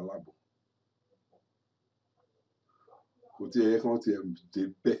kó bá a lábọ̀ kò tiẹ̀ yẹ kí wọ́n tiẹ̀ dé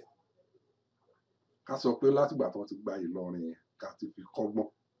bẹ́ẹ̀ ká sọ pé látìgbà tí wọ́n ti gba Ìlọrin yẹn ká ti fi kọ́gbọ́n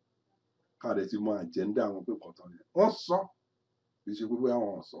ká dẹ̀ ti mọ àjẹ́ńdà àwọn pé nǹkan tán yẹn wọ́n sọ kì í ṣe pé bóyá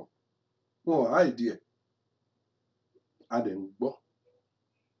wọn ò sọ wọn ò háìdí ẹ̀ a dẹ̀ ń gbọ́.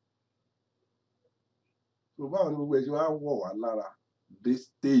 So báwo ni gbogbo ẹ̀ ṣe wá wọ̀ wá lára dé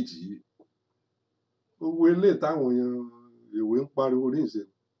stage yìí gbogbo eléyìí táwọn èwe ń pariwo ní ìsìn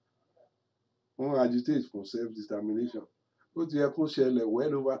wọ́n agitate for self-determination ó ti yẹ kó ṣẹlẹ̀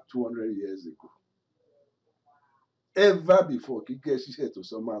well over 200 years ago ever before kíkẹ́ ṣiṣẹ́ tó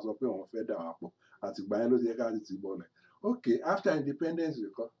sọ máa sọ pé wọ́n fẹ́ dà wá pọ̀ àtìgbà yẹn ló ti yẹ ká ti bọ̀lẹ̀ okay after independence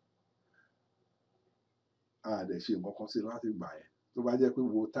nìkan a dẹ̀ ṣe nǹkan kan sí láti gbà yẹn tó bá jẹ́ pé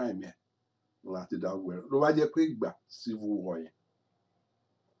wo time yẹn láti dá gbogbo ẹ̀rú ló bá jẹ́ pé ìgbà civil war yẹn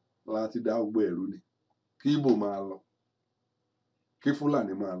láti dá gbogbo ẹ̀rú ni kí Ìgbò máa lọ kí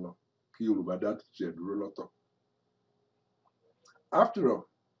Fúlàní máa lọ kí Yorùbá dá tiẹ̀ dúró lọ́tọ̀. After all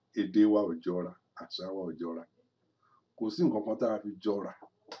èdè wa ò jọra àṣà wa ò jọra kò sí nǹkan kan tá a fi jọra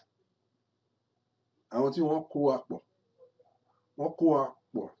àwọn tí wọ́n kó wa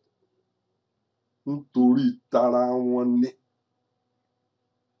pọ̀ nítorí tara wọn ní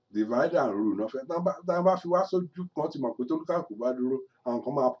divide and rule náà fẹ́ tá a bá fi wá sójú kan ti mọ̀ pé tó lùkàkù bá dúró àwọn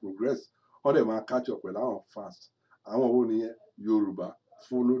kan máa progress wọ́n dẹ̀ máa catch up pẹ̀lú àwọn fast àwọn wo nìyẹn Yorùbá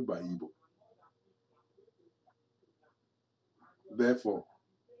followed by Igbo. Therefore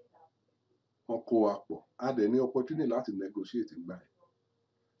wọ́n kó wa pọ̀ a dẹ̀ ní opportunity láti negotiate ìgbà yẹn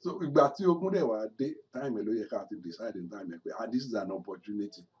so ìgbà tí ogun dẹ̀ wá dé time ẹ̀ ló yẹ ká ti decide in time ẹ̀ pé this is an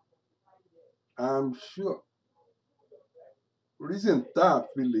opportunity I'm sure reason tá a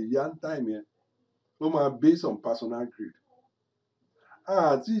fi lè yá time yẹn ó máa based on personal greed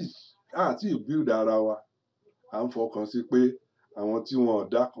àti build ara wa à ń fọkàn sí pé àwọn tí wọn ò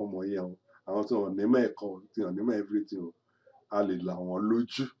dá kan mọ̀ yẹn o àwọn tí wọn ò ní mọ̀ ẹ̀kọ́ tí wọn ò ní mọ̀ everything o a lè là wọ́n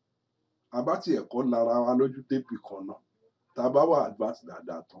lójú abá tí ẹ̀kọ́ lára wa lójú débì kan náà tá a bá wà advance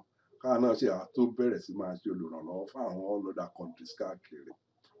dáadáa tán káà náà ṣe àtó bẹ̀rẹ̀ sí máa ṣe olùrànlọ́wọ́ fún àwọn all other countries káàkiri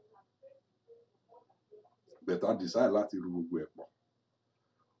bẹ̀tà decide láti ru gbogbo ẹ̀ pọ̀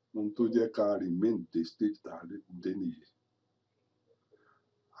ohun tó jẹ́ ká remain the stage tá a dé nìyí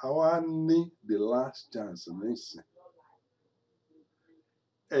àwa ní the last chance nísìn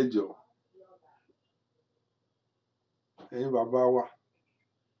ẹ jọ̀ọ́ ẹ̀yin bàbá wa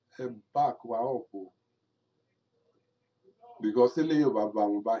ẹ back wa up o because tẹ́lẹ̀ yóò bá bá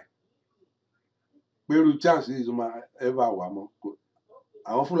wọn báyìí pẹ̀lú chance yìí tó máa ever wà mọ́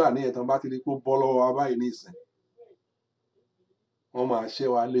àwọn Fúlàní yẹn tán bá ti rí pé ó bọ́ lọ́wọ́ wa báyìí nísìn wọ́n máa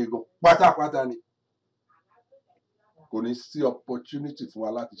ṣẹ́ wa léegun pátápátá ni kò ní sí opportunity fún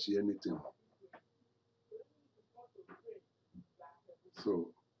wa láti ṣe anything so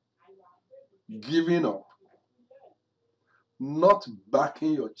giving up not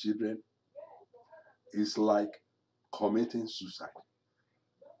backing your children is like committing suicide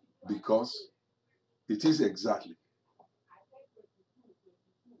because it is exactly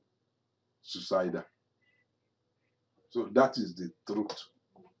suicidal. So that is the truth.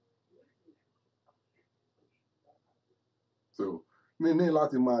 So mi ní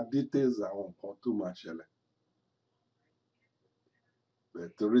láti máa details àwọn nǹkan tó máa ṣẹlẹ̀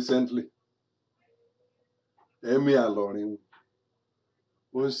but recently Emir Ìlọrin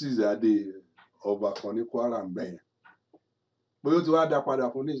ó sì jáde ọba kan ní Kwara ń bẹ̀yẹn pé ó ti wá dá padà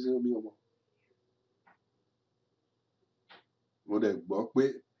fún ní ìsinmi ọmọ mo dẹ̀ gbọ́ pé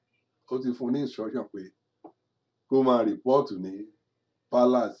ó ti fún ní instruction pé kó máa rìpọ́ọ̀tù ní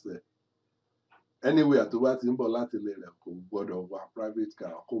palace anywhere tó bá ti ń bọ̀ láti ilé rẹ̀ kò gbọ́dọ̀ wá private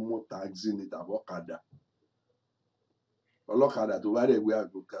car kó mú taxi ní tàbí ọ̀kadà ọlọ́kadà tó bá dẹ̀ gbé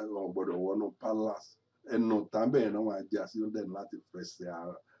àgùkà wọn gbọ́dọ̀ wọnú palace ẹnu tàbẹ̀ náà máa jẹ́ àṣírí láti fẹsẹ̀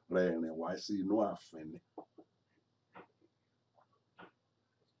rìn wá sí inú ààfin ni.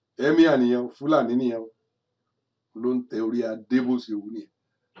 Ẹ̀mí àníyàn Fúlàní nìyẹn ló ń tẹ orí adé bó ṣe wù nìyẹn.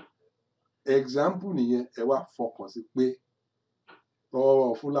 Example nìyẹn, ẹ wá fọkàn sí pé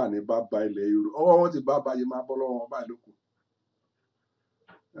ọwọ́ Fúlàní bá ba ilẹ̀ Yorùbá, ọwọ́ wọn ti bá yìí máa bọ́ lọ́wọ́ wọn báyìí lóko.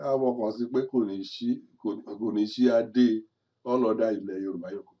 Ẹ wá fọkàn sí pé kò ní ṣí adé ọlọ́dà ilẹ̀ Yorùbá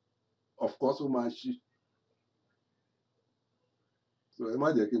yòókù. Of course ó máa ṣí. So ẹ má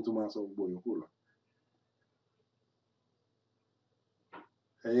jẹ́ kí n tún máa sọ gbogbo yòókù lọ.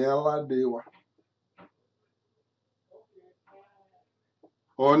 Ẹ̀yin aládé wa,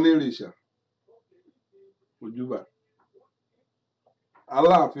 onírìṣà, mojúbà,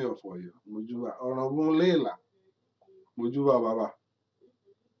 Aláàfin of Ọ̀yọ́, mojúbà, Ọ̀ràngún Léèlà, mojúbà bàbá.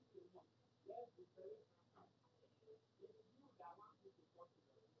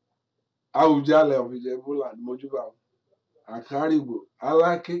 Àwùjalẹ̀ of Ìjẹ̀bú-Òòlà, mojúbà, Àkárìgbò,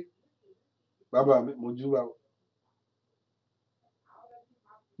 Aláké, bàbá mi, mojúbà.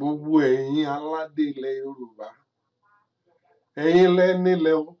 Gbogbo ẹ̀yin aládé ilẹ̀ Yorùbá, ẹ̀yin lẹ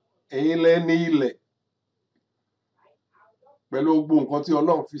nílẹ̀ o, ẹ̀yin lẹ ní ilẹ̀. Pẹ̀lú gbogbo nǹkan tí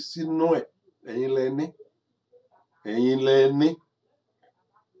Ọlọ́run fi sínú ẹ̀, ẹ̀yin lẹ ní. Ẹ̀yin lẹ ní.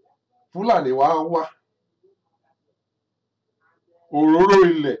 Fúlàní wá òróró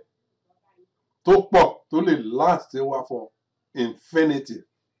ilẹ̀ tó pọ̀ tó lè last wa for infinity.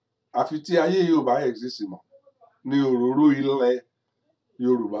 Àfi tí ayé Yorùbá exist mọ́ ní òróró ilẹ̀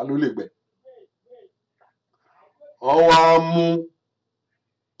Yorùbá ló lè gbẹ. Wọ́n wá mú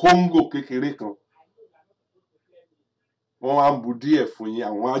kóńgò kékeré kan, wọ́n wá ń bu díẹ̀ fún yín,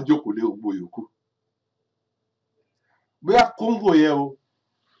 àwọn á jókòó lé gbogbo yòókù. Bóyá kóńgò yẹn ó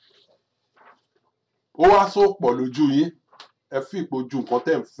wá so pọ̀ lójú yín, ẹ fi ìpojú nǹkan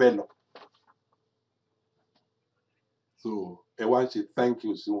tẹ́ ń fẹ́ lọ. So ẹ wá ń ṣe thank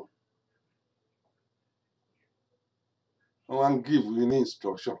you sí wọn. Wọ́n wá ń give you ní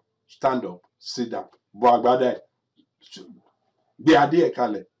instruction, stand up, sit down, bọ́ agbádá ẹ̀, gbé adé ẹ̀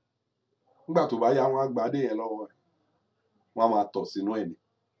kalẹ̀. Nígbà tó bá yá, wọ́n á gba adé yẹn lọ́wọ́ ẹ̀, wọ́n á máa tọ̀ sínú ẹ̀ ni.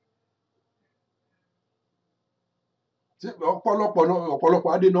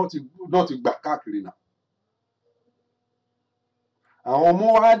 Ọ̀pọ̀lọpọ̀ adé náà ti gbà káàkiri náà. Àwọn ọmọ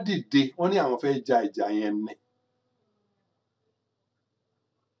wa dìde, wọ́n ní àwọn fẹ́ ja ìjà yẹn ni.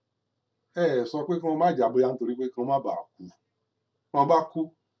 Ẹ sọ pé kí wọ́n má jà bóyá nítorí pé kí wọ́n má bàa kú. Wọ́n bá kú,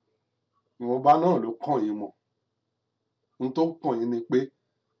 ìwọ̀nba náà ló kàn yín mọ́. Ohun tó kàn yín ni pé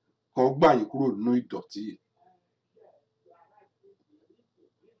kàn gbà yín kúrò nínú ìdọ̀tí yìí.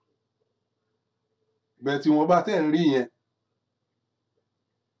 Bẹ́ẹ̀ tí wọ́n bá tẹ̀ ń rí yẹn,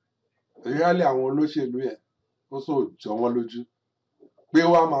 ìrẹ́lẹ̀ àwọn olóṣèlú yẹn ó sọ jọ wọ́n lójú pé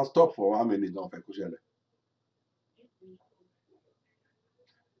wọ́n á máa stop for 1 minute náà fẹ́ kó ṣẹlẹ̀.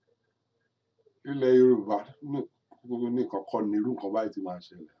 Ilẹ̀ Yorùbá ní kankan ní irú nǹkan báyìí ti máa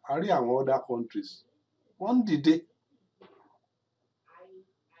ṣẹlẹ̀. A rí àwọn other countries, wọ́n ń dìde.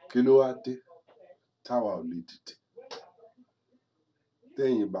 Kí ló wá dé táwa ò lè dìde?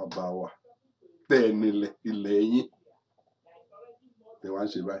 Tẹ̀yin bàbá wa, tẹ́ ẹ nílẹ̀, ilẹ̀ yín, tẹ́ wá ń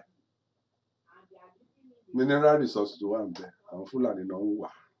ṣe báyìí. Mineral resources tó wà ń bẹ, àwọn Fúlàní náà ń wà.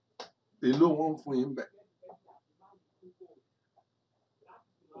 Èló wọn ń fún yín bẹ̀.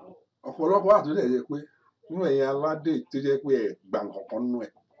 Ọ̀pọ̀lọpọ̀ àtúndẹ̀ yẹ pé nínú ẹ̀yin aládé tó jẹ́ pé ẹ̀ gbà nǹkan kan nínú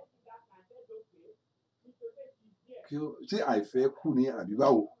ẹ̀. Ṣé àìfẹ́ kú ni àbí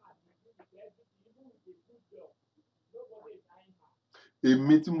báwo?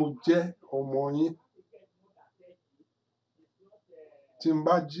 Èmi tí mo jẹ́ ọmọ yín, tí n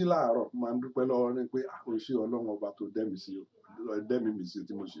bá jí láàárọ̀, máa ń dúpẹ́ lọ́wọ́ ní pé ó ṣé Ọlọ́run ọba tó dẹ́mi sí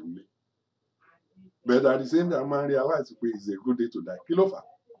tí mo ṣe ń lé. But at the same time, máa ń realize pé it's a good day to die. Kí ló fà á?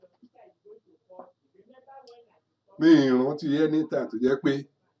 Mi ìrántí anytime tó jẹ́ pé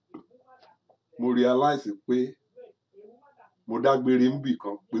mo realize pé mo dágbére níbì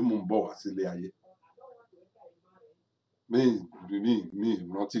kan pé mo ń bọ̀ wá sílé ayé. Mi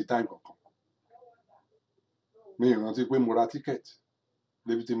ìrántí time kankan. Mi ìrántí pé mo ra ticket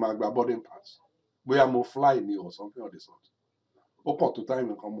débi tí máa gba boarding pass. Bóyá mo fly ni or something of the sort. Ó kàn tó time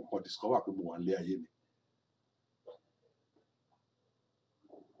nǹkan mo kàn discover pé mo wà nílé ayé ni.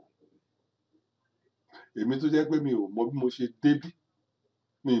 Èmi tó jẹ́ pé mi ò mọ bí mo ṣe débí,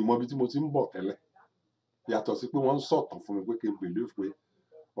 mi ì mọ bí tí mo ti ń bọ̀ tẹ́lẹ̀. Yàtọ̀ sí pé wọ́n ń sọ̀tàn fún mi pé kí n believe pé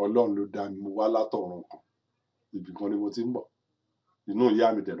Ọlọ́run ló dá mi, mo wá látọ̀run kan. Ibì kan ni mo ti ń bọ̀. Inú ìyá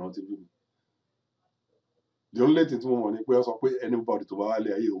mi dẹ̀ náà ti bí mi. The only thing tí mo mọ̀ ni pé ó sọ pé anybody tó bá wálé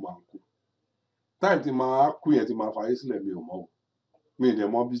ayé ó máa kú. Time tí máa kú yẹn tí máa fayé sílẹ̀ mi ò mọ̀ o. Mi ì dẹ̀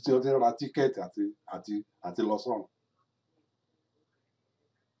mọ bí tí wọ́n ti ń ra tíkẹ́ẹ̀tì àti lọ sọ́run.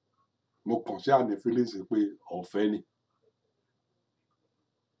 mo kàn ṣáà ní feelings pé ọ̀fẹ́ ni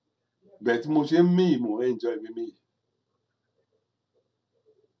bẹ́ẹ̀ tí mo ṣe ń mí ìmọ̀ enjoy mímí yìí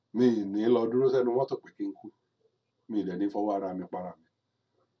mi ní lọ dúró sẹ́nu mọ́tò pé kí n kú mi ì dẹ̀ ní fọwọ́ ara mi para mi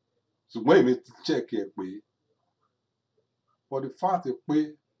ṣùgbọ́n èmi ti check ẹ̀ pé for the fact pé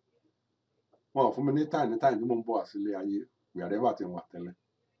wọn ò fún mi ní time tí mo ń bọ̀ àsílẹ̀ ayé wherever ti wà tẹ́lẹ̀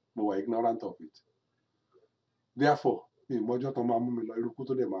mo wà ignorant of it therefore mi ì mọ́jọ́ tó máa mú mi lọ irúkú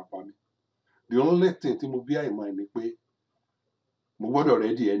tó dẹ̀ máa pa mi the only thing tí mo bí àìmọ̀ ẹ̀ ni pé mo gbọ́dọ̀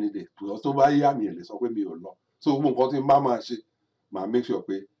ready any day tó bá yá mi ò lè sọ pé mi ò lọ so gbogbo nǹkan tí n bá máa ṣe màá make sure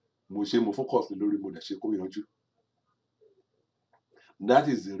pé mo focus lórí mo dẹ̀ ṣe kó yanjú that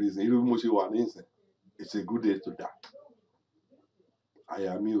is the reason irú mo ṣe wà ní ìsìn it's a good day to die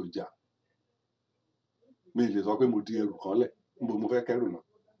àyà mi ò já mi lè sọ pé mo di ẹrù kan lẹ̀ níbo mo fẹ́ kẹ́rù lọ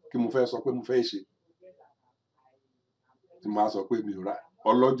kí mo fẹ́ sọ pé mo fẹ́ ṣe tí màá sọ pé mi ò ra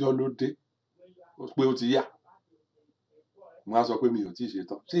ọlọ́jọ́ ló dé pé ó ti yá màá sọ pé mi ò tí ì ṣe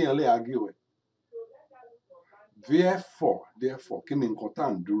tán ṣé èèyàn lè argue ẹ̀ therefore kí ni nǹkan tá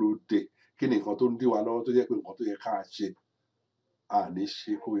à ń dúró de kí ni nǹkan tó ń dí wa lọ́wọ́ tó jẹ́ pé nǹkan tó yẹ ká ṣe àní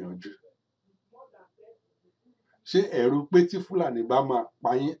ṣe kó yanjú ṣé ẹ̀rù pé tí Fúlàní bá máa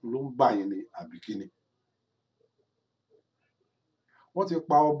pa yín ló ń bà yín ni àbí kí ni wọ́n ti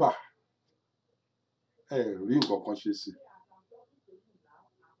pa ọba ẹ rí nǹkan kan ṣe sí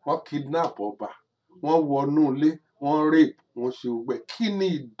wọ́n kidnap ọba wọ́n wọnú ilé wọ́n rape wọ́n ṣe gbẹ kí ni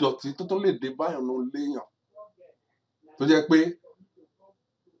ìdọ̀tí tó tó lè dé báyọ̀ nù léèyàn tó jẹ́ pé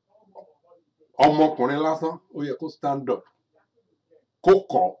ọmọkùnrin lásán ó yẹ kó stand up kó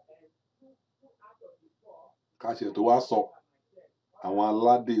kọ̀ ká ṣe tó wá sọ àwọn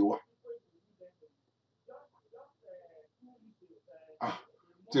aládé wa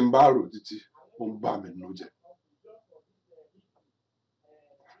tí n bá rò títí ó ń bà mí nínú jẹ́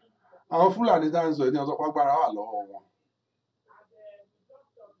àwọn Fúlàní tá ń sọ ẹni ọsọ pàgbára wà lọ́wọ́ wọn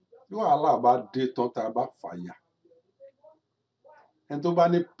tí wàhálà bá dé tán tá a bá fàyà ẹni tó bá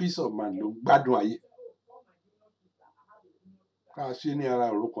ní peace of mind ló gbádùn ayé ká ṣe ní ara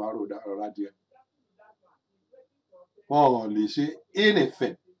òrókùn àròrá díẹ̀ wọn ò lè ṣe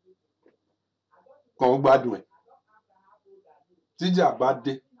anything kan gbádùn ẹ̀ tíjà bá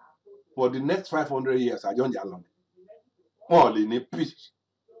dé for the next 500 years àjọǹjà lọ wọn ò lè ní peace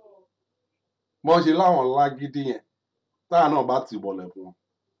bọ́n ṣe láwọn lágídí yẹn táà náà bá ti bọ̀lẹ̀ fún wọn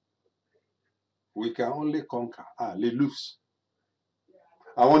we can only conquer lè lose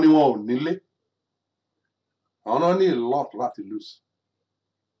àwọn ni wọn ò nílé àwọn náà ní a lot láti lose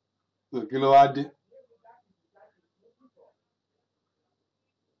so kí ló wá dé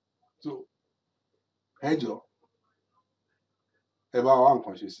so ẹ jọ ẹ bá wa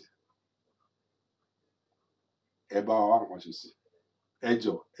nǹkan ṣe sí ẹ bá wa nǹkan ṣe sí ẹ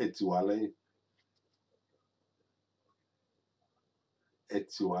jọ ẹ tì wá lẹ́yìn ẹ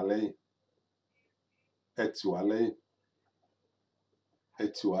tì wá lẹ́yìn ẹ tì wá lẹ́yìn ẹ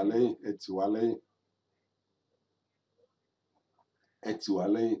tì wá lẹ́yìn ẹ tì wá lẹ́yìn ẹ tì wá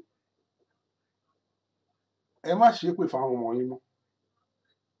lẹ́yìn ẹ má ṣépè fáwọn ọmọ yín mọ́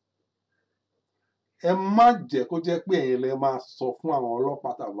ẹ má jẹ́ kó jẹ́ pé ẹ̀yin lẹ máa sọ fún àwọn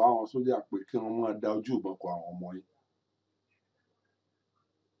ọlọ́pàá tàbí àwọn sójà pé kí wọ́n máa da ojú ìbọn kọ àwọn ọmọ yín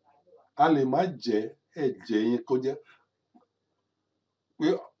a lè má jẹ́ ẹ̀jẹ̀ yín kó jẹ́ pé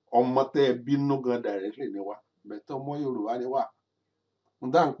ọmọ tẹ́ ẹ bínú gan directly ni wá bẹ̀tẹ̀ ọmọ Yorùbá ni wá n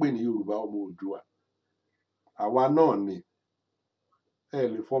dá ń pè ní Yorùbá ọmọ Oòduà àwa náà ni ẹ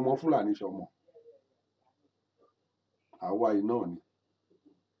lè fọmọ Fúlàní ṣọmọ àwa yìí náà ni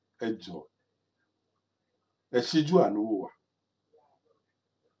ẹ jọ ẹ ṣíjú àánú wò wá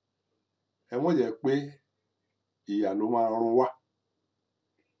ẹ mọ̀ jẹ́ pé ìyà ló máa run wá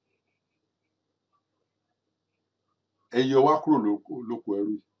ẹ yọ wá kúrò lóko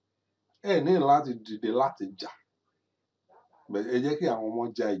ẹrú ẹ ní láti dìde láti jà ẹ jẹ́ kí àwọn ọmọ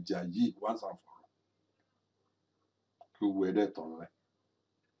ja ìjà yìí once and for all kí gbogbo ẹ̀dẹ̀ tán rẹ̀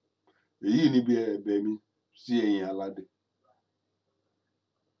èyí níbi ẹ̀bẹ̀ mi sí ẹ̀yin aládé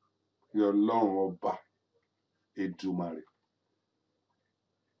kí Ọlọ́run ọba Èdùmàrè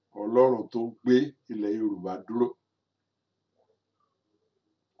Ọlọ́run tó gbé ilẹ̀ Yorùbá dúró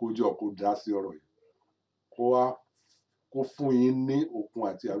kó jọ kó dá sí ọ̀rọ̀ yìí kó fún yín ní okun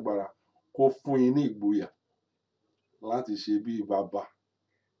àti agbára kó fún yín ní ìgboyà láti ṣe bí bàbá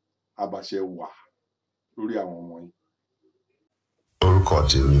àbàṣẹ wà lórí àwọn ọmọ yín. orúkọ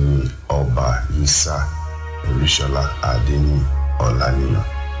tèmi ni Ọba Ìsá Oríṣọlá Adéníyì Ọláníyàn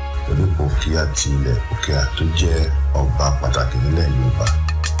onípò kíá ti ilẹ̀ òkèà tó jẹ́ ọba pàtàkì nílẹ̀ Yorùbá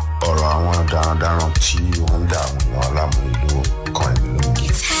ọ̀rọ̀ àwọn darandaran tí wọ́n ń dá àwọn èèyàn aláàmú ìlú kan ìlú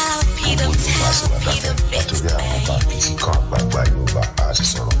lónìí. Peter, tell me the bits, Nítorí àwọn ọba baby. kìí kan àgbààgbà Yorùbá á sì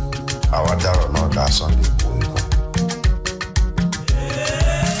sọ̀rọ̀. Àwa dárọ̀ náà dá Sunday Igboho nìkan.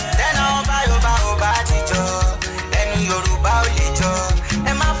 Tẹ́nà ọba Yorùbá ò bá ti jọ, ẹnu Yorùbá ò lè jọ.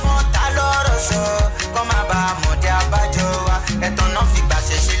 Ẹ má fọ́n ta lọ́rọ̀ sọ, kọ́ má bàa mọ̀dé abájọ wa. Ẹ̀tàn náà fi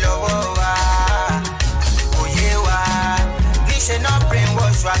gbàṣẹ ṣe lọ́wọ́ wa. Òye wa, níṣẹ́ náà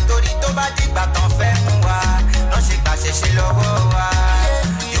brainwash wa torí tó bá dìgbà tán fẹ́ mú wa. Náà ṣe gbàṣẹ ṣe lọ́wọ́ wa.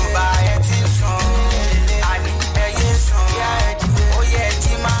 Yorùbá ẹ ti ń sùn, àní ẹ yé sùn. Ó yẹ ẹ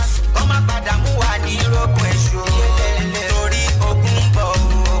ti máa sùn, kọ́ má padà mú wa ní rógùn èṣù. Torí ogun ń bọ̀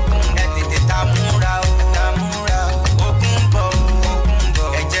o, ẹ tètè ta múra o. Ogun ń bọ̀ o,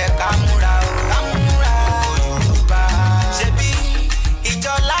 ẹ jẹ́ ká múra o. Yorùbá ṣebí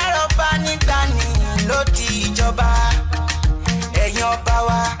ìjọ lárọ̀ bá nígbà ní ló di ìjọba. Ẹ̀yin ọba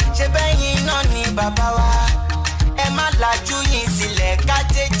wa ṣe bẹ́yìn náà ni bàbá wa. Ẹ má lajú yín sílẹ̀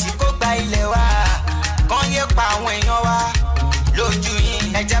kájèjì kó gba ilẹ̀ wa. Kán yé pa àwọn èèyàn wa lójú yín.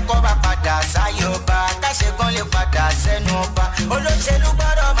 Ẹ jẹ́ kó bá padà sáyé ọba. Káṣe gan lè padà sẹ́nu ọba. Olóṣèlú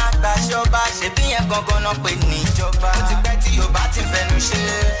gbọ́dọ̀ máa gbàṣẹ ọba. Ṣèbí yẹn gangan náà pè ní ìjọba. Ó ti pẹ́ tí Yorùbá ti fẹnu ṣe.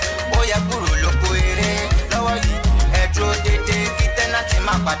 Ó yẹ kúrò lóko eré. Lọ́wọ́ yìí ẹ dúró dédé kí tẹ́nàtì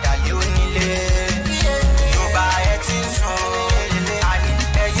má padà lé onílé. Yorùbá ẹ ti ń sùn, àní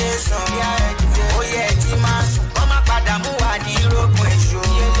ẹ yé sùn. Ó yẹ ẹ ti máa sùn, kọ́ má padà mú wa ní rógùn èṣù.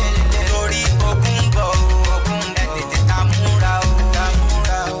 Torí ogun ń bọ̀ o, ẹ tètè ta múra o.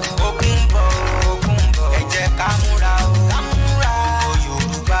 Ogun ń bọ̀ o, ẹ jẹ́ ká múra o.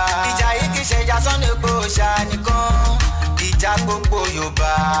 Yorùbá ìjà yìí kì í ṣe ìjà Sunday Igboho ṣá nìkan. Ìjà gbogbo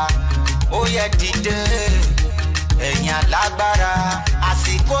Yorùbá ó yẹ dìde. Ẹ̀yin alágbára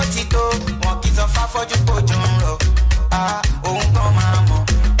àsìkò ti tó. Wọn kì í sọ fáfọ́jú kójú ń rọ̀. Òun kan máa mọ̀.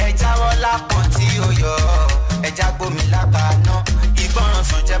 Ẹ jáwọ́ lápọ̀n tí ó yọ. Ẹ já gbómi lábàánà. Ìgbọràn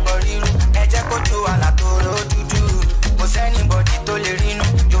sàn jẹbọ rírú. Ẹ jẹ́ kójú àlàtòrò dúdú. Kò sẹ́nibọ̀dì tó lè rínú.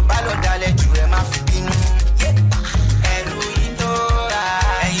 Yorùbá ló dalẹ̀ jù ẹ má fi bínú. Ẹ̀rù yìí tó ra.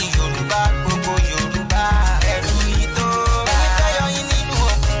 Ẹ̀yin Yorùbá gbogbo Yorùbá. Ẹ̀rù yìí tó ra. Ẹ̀yin fẹ́ yọ yín nínú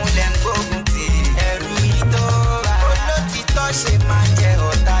òkun lẹ̀ ń gbógun tì. Ẹ̀rù yìí tó ra. Olótìtọ́ ṣe máa jẹ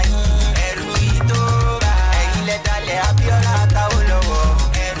ọ̀tá yín. Ẹ̀rù yìí tó ra. Ẹ̀yin lẹ dalẹ̀ Abíọ́lá Awólọ́wọ̀.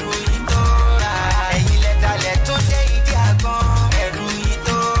 Ẹ̀rù yìí tó ra. Ẹ̀yin lẹ dalẹ̀ Túndé Ìdí Àgbọn. Ẹ̀rù yìí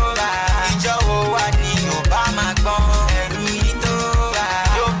tó ra. Ìjọ wo wá ni Yorùbá máa gbọ́n? Ẹ̀rù yìí tó ra.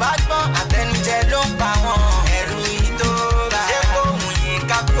 Yorùbá gbọ́n àtẹnujẹ ló ń pa wọn. Ẹ̀rù yìí tó ra. Ṣé kò wù yín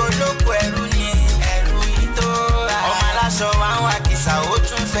ká kó lóko ẹrú ni? Ẹ̀rù yìí tó ra. Ọmọ aláṣọ wa ń wá kìsà ó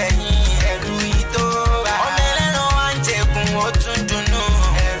tún fẹ̀yìn. Ẹ̀rù yìí tó ra. Ọmọ ẹlẹ́ran wa ń jẹ̀kùn ó tún dunnú.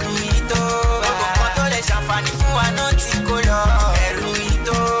 Ẹ̀rù yìí tó ra. Gbogbo kan tó lè ṣàǹfààní fún wa náà ti kó lọ. Ẹ̀rù yìí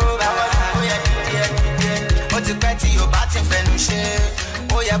tó ra. Ó yẹ dídé. Ó ti pẹ́ tí Yorùbá ti fẹnu ṣe.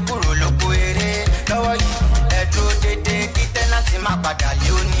 Ó yẹ kúrò lóko eré. Lọ́wọ́ yìí ẹ dúró dédé kí tẹ́nàtì má padà lé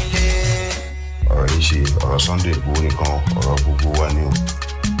onílé. Ọ̀rọ̀ yìí ṣe ọ̀rọ̀ Sunday Igboho nìkan, ọ̀rọ̀ gbogbo wa ni o.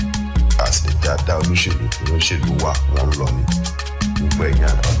 A sì dáadáa olóṣèlú wa wọ́n ń lọ ni. Gbogbo ẹ̀yin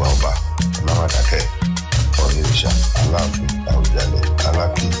àgbààgbà ọba Ọ̀nàmàdàkẹ́, Ọ̀nìrìṣà, Aláàfin, Àwùjalẹ̀,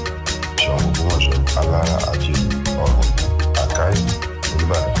 Alákì, Ṣọ̀ún Ògbómọ̀ṣọ́, Alára, Àjèjì, Ọ̀run, Àkáyì,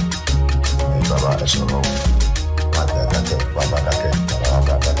 Olúbàdàn. Ẹ̀yin bàbá ẹ sọ̀rọ̀ o. Bàbá dákẹ́, bàbá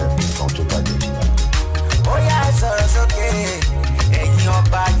dákẹ́ bí nǹkan tó bàjẹ́ jìnnà. Ó yá sọ̀rọ̀ sókè, ẹ̀yin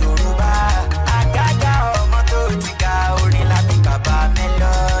ọba Yorùbá. Àgágá ọmọ tó ti ga orin lábí bàbá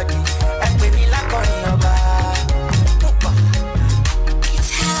Mélòdì. Ẹ pè mí lákọrin ọba.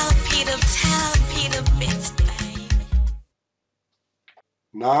 Tell me the bits, baby.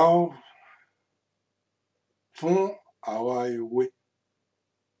 Now fún àwa ewé.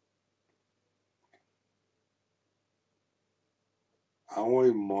 Àwọn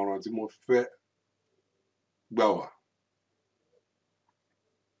ìmọ̀ràn tí mo fẹ́ gbà wá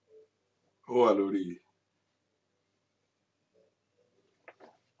ó wà lórí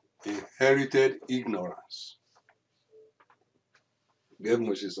inherited ignorance. Gẹ́gẹ́ bí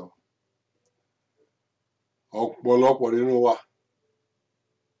mo ṣe sọ, ọ̀pọ̀lọpọ̀ nínú wa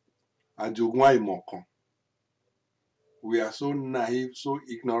àjogún àìmọ̀kan. We are so naive, so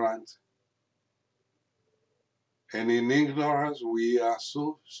ignorant. And in ignorance, we are so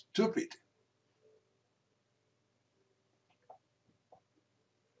stupid.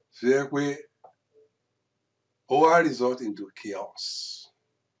 Ṣé ẹ pé ó wá result into chaos?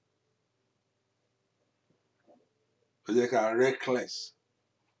 Ó jẹ́ ká reckless.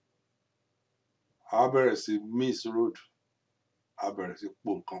 A bẹ̀rẹ̀ sí miss road. A bẹ̀rẹ̀ sí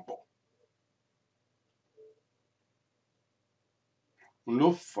pò nǹkan pọ̀. Ló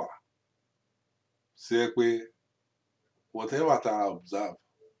fà ṣé ẹ pé whatever that I observe,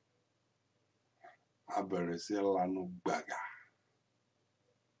 a bẹ̀rẹ̀ sí lanu gbàgà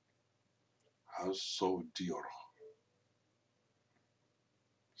à ń sọ òdì ọ̀rọ̀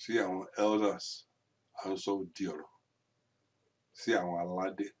sí àwọn elders à ń sọ òdì ọ̀rọ̀ sí àwọn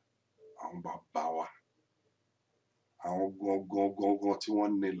aládé àwọn bàbá wa àwọn gangan tí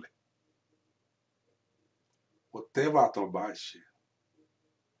wọ́n nílẹ̀ whatever tán bá ṣe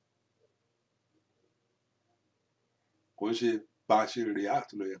kò ṣe bá a ṣe react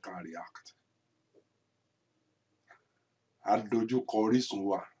ló yẹ ká react a dojú kọ orísun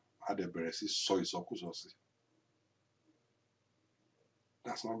wa a dẹ̀ bẹ̀rẹ̀ sí sọ ìsọkúsọ sí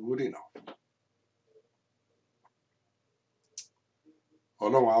that's not good enough.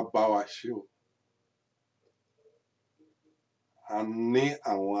 Ọlọ́run á bá wa ṣe o a ní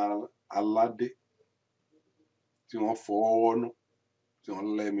àwọn aládé tí wọ́n fọwọ́ wọ́nú tí wọ́n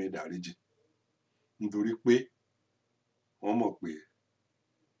lẹ́mìí ìdáríjì nítorí pé wọ́n mọ̀ pé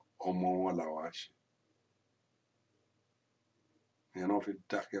ọmọ wọn làwa ṣe ìyẹn náà fi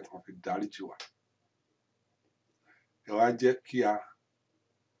dákẹ́ tí wọ́n fi dáríjì wá ẹ wá jẹ́ kí a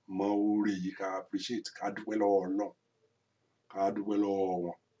mọ orí yìí ká appreciate ká dúpẹ́ lọ́wọ́ Ọlọ́run ká dúpẹ́ lọ́wọ́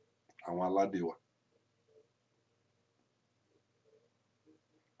wọn àwọn aládé wa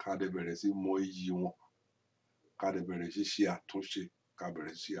ká dẹ̀ bẹ̀rẹ̀ sí mọ iyì wọn ká dẹ̀ bẹ̀rẹ̀ sí ṣe àtúnṣe ká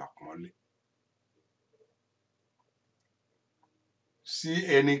bẹ̀rẹ̀ sí àpọ́nlé sí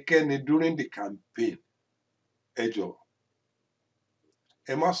ẹnikẹ́ni during the campaign ẹ jọ̀ọ́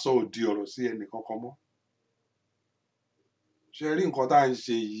ẹ má sọ òdì ọ̀rọ̀ sí ẹnì kankan mọ́ ṣe rí nǹkan tá à ń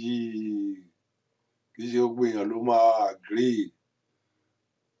ṣe yìí kì í ṣe gbogbo èèyàn ló máa agree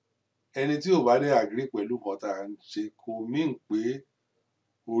ẹni tí ò bá dé agree pẹ̀lú nǹkan tá à ń ṣe kò mean pé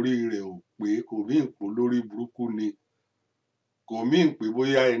orí rẹ̀ ò pé kò mean pé lórí burúkú ni kò mean pé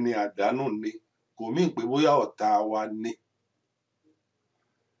bóyá ẹni àdánù ni kò mean pé bóyá ọ̀tá wa ni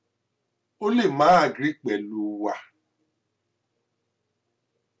ó lè má agree pẹ̀lú wa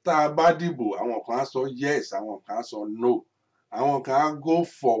tá a bá dìbò àwọn kan á sọ yes àwọn kan á sọ no àwọn kan á go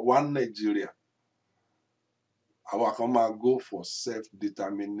for one Nigeria àwa kan máa go for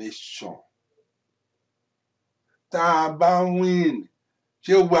self-determination tá a bá win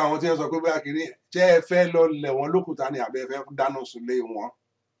ṣé gbogbo àwọn tí wọ́n sọ pé bóyá kìíní ṣé ẹ fẹ́ lọ lẹ̀ wọ́n lókùúta ni àbẹ́ ẹ fẹ́ dáná sunlé wọn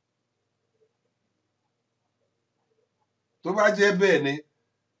tó bá jẹ́ bẹ́ẹ̀ ni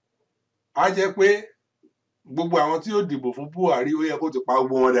á jẹ́ pé gbogbo àwọn tí ó dìbò fún Buhari ó yẹ kó ti pa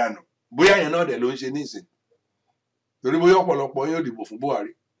gbogbo wọn dànù bóyá yẹn náà dẹ̀ ló ń ṣe nísìn torí bóyá ọ̀pọ̀lọpọ̀ yóò dìbò fún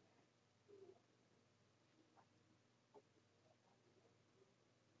Buhari.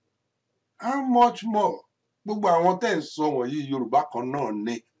 How much more gbogbo àwọn tẹ́ ń sọ wọ̀nyí Yorùbá kan náà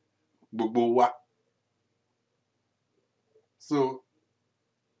ní gbogbo wa so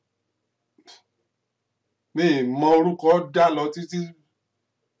mi mọ orúkọ dá lọ títí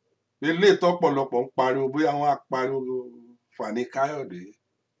ilé ìtọ́pọ̀lọpọ̀ ń pariwo bóyá wọ́n á pariwo Fani Káyọ̀dé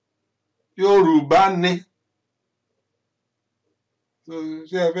Yorùbá ní so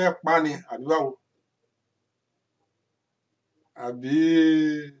ṣé ẹ fẹ́ pa ni àbí báwo àbí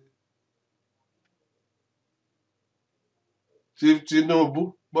Tinubu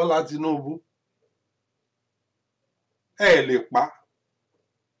Bọ́lá Tinubu ẹ lè pa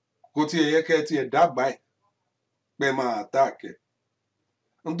kò tí ẹ yẹ kẹ́ ẹ tiẹ̀ dábàá ẹ̀ pé máa àtàkẹ́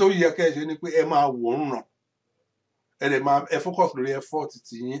nítorí yẹ kẹ́ ẹ ṣe ni pé ẹ máa wòran ẹ dẹ̀ máa ẹ focus lórí effort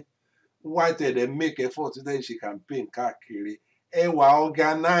ti yín white ẹ dẹ̀ make effort tẹ́ ń ṣe campaign káàkiri ẹ wà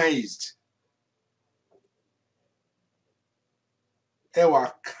organized ẹ wà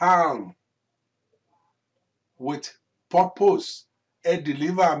calm with purpose ẹ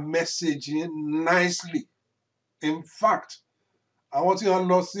deliver message yín nicely in fact àwọn tí wọ́n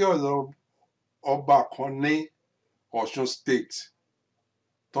lọ sí ọ̀dọ̀ ọba kan ní Ọ̀ṣun state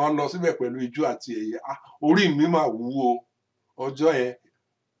tó ń lọ síbẹ̀ pẹ̀lú ijó àti ẹ̀yẹ orí mi máa wúwo ọjọ́ yẹn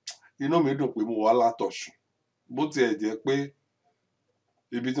inú mi dùn pé mo wá látọ̀ṣun bó tiẹ̀ jẹ́ pé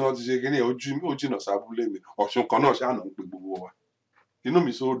ibi tí wọ́n ti ṣe kíní ó jìnnà sábúlé mi Ọ̀ṣun kan náà ṣáà náà ń pe gbogbo wa inú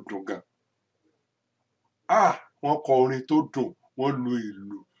mi so dùn gan wọ́n kọ orin tó dùn wọ́n lu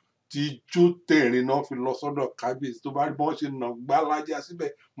ìlù tí ijó tẹ̀rín náà fi lọ sọ́dọ̀ kábíyèsí tó bá rí bọ́n ṣe nà gbálájá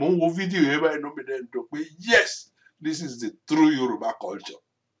síbẹ̀ mò ń wo fídíò yẹn báyìí inú mi dẹ̀ ń dùn pé yes this is the true Yorùbá culture.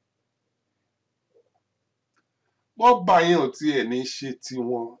 wọ́n bá yẹn ò tiẹ̀ ní ṣe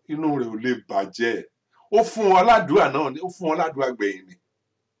tiwọn inú rẹ̀ ò lè bàjẹ́ ó fún wọn ládùúgbà náà ni ó fún wọn ládùúgbà gbẹ̀yìn ni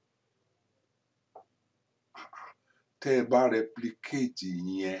tẹ́ ẹ bá replicate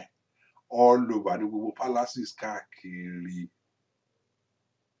yẹn all over ní gbogbo palaces káàkiri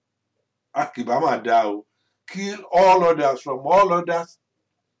àkìbá máa dá o kill all others from all other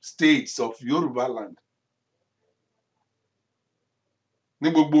states of Yorùbá land ní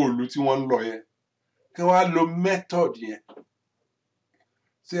gbogbo ìlú tí wọ́n ń lọ yẹn kí wọ́n á lo method yẹn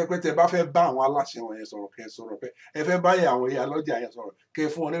tí ẹ pé tẹ bá fẹ́ bá àwọn aláṣẹ wọn yẹn sọ̀rọ̀ kẹ́ sọ̀rọ̀ pé ẹ fẹ́ báyìí àwọn ìyá lọ́jà yẹn sọ̀rọ̀ kẹ́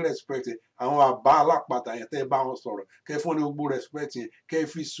fún wọn ní respect àwọn àbá alápàtà yẹn tẹ́ bá wọn sọ̀rọ̀ kẹ́ fún wọn ní gbogbo respect yẹn kẹ́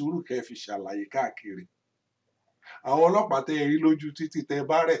fi sùúrù kẹ́ fi ṣàlàyé káàkiri àwọn ọlọ́pàá tẹ́ rí lójú títì tẹ́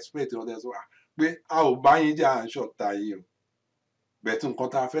bá respect wọn tẹ́ sọ pé a ò bá yín jà à ń ṣọ̀tá yín o bẹ̀tù nǹkan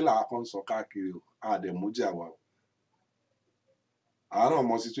tá a fẹ́ làwọn kan sọ káàkiri o àdẹ̀mújà wa o àárọ̀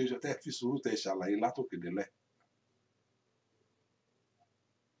ọmọ situation tẹ́ fi sùúrù tẹ́ ṣàlàyé látòkè délẹ̀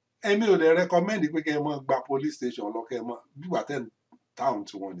èmi ò lè recommend pé kẹ́ ẹ mọ́ gba police station lọ kẹ́ ẹ mọ́ bíwà tẹ́ táwọn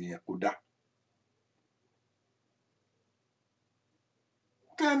tí wọ́n nìyẹn kò dáa.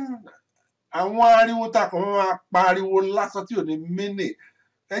 Àwọn ariwo tá kan máa pariwo lásán tí ò ní mínì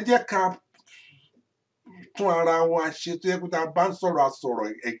ẹ jẹ́ ká tún ara wa ṣe tó yẹ kó tá a bá ń sọ̀rọ̀ àsọ̀rọ̀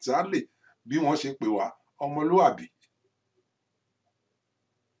exactly bí wọ́n ṣe pè wá ọmọlúwàbí.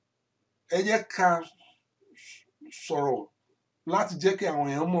 Ẹ jẹ́ ká sọ̀rọ̀ láti jẹ́ kí àwọn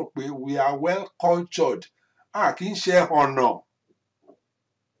èèyàn mọ̀ pé we are well cultured a kì í ṣe ọ̀nà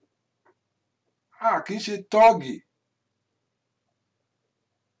a kì í ṣe tọ́ọ̀gì.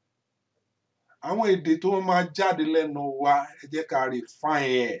 Àwọn èdè tó máa jáde lẹ́nu wa ẹ jẹ́ ká refine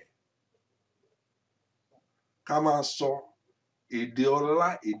ẹ̀ ká máa sọ èdè ọlá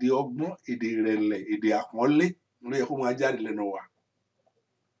èdè ọgbọ́n èdè ìrẹ̀lẹ̀ èdè àpọ́nlé ló yẹ kó máa jáde lẹ́nu wa.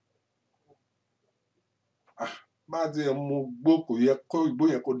 Bá ti ẹ̀ mú gbó kò yẹ kó ìgbó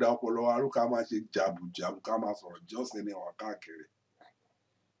yẹn kó da ọpọlọ wa rú ká máa ṣe jàbùjàbù ká máa sọ̀rọ̀ jọ́sìn ní wọn káàkiri.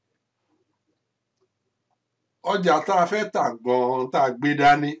 Ọjà tá a fẹ́ tà gan-an tá a gbé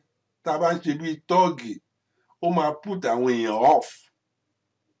dání tá a bá ń ṣe bíi tọ́ọ̀gì ó máa put àwọn èèyàn off.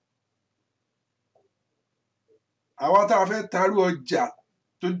 Àwa tá a fẹ́ tarú ọjà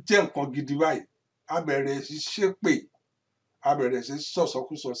tó jẹ́ nǹkan gidi báyìí a bẹ̀rẹ̀ sí ṣépè a bẹ̀rẹ̀ sí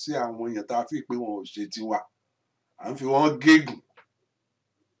sọ̀sọ́kúsọ sí àwọn èèyàn tá a fi pé wọn ò ṣe tiwa à ń fi wọ́n gégùn.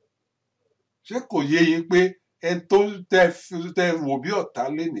 Ṣé kò yé yín pé ẹni tó tẹ wò bí ọ̀tá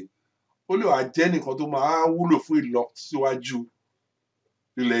lénìí ó lè wá jẹ́ nìkan tó máa wúlò fún ìlọsíwájú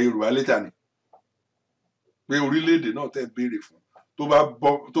ilẹ̀ Yorùbá létà ni pé orílẹ̀-èdè náà tẹ́ béèrè fún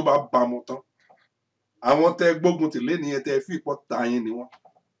tó bá bámu tán àwọn tẹ́ gbógun tì lénìí yẹn tẹ́ fi ìpọ́ ta yín ni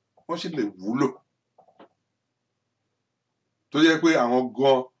wọ́n sì lè wúlò tó yẹ pé àwọn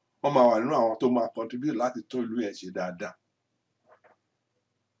gan wọ́n máa wà nínú àwọn tó máa contribute láti tún ìlú yẹn ṣe dáadáa.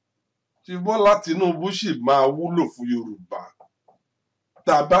 Tí Bọ́lá Tinubu sì máa wúlò fún Yorùbá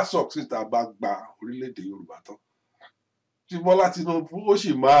tá a bá succeed tá a bá gba orílẹ̀-èdè Yorùbá tán tí Bọ́lá Tinubu ó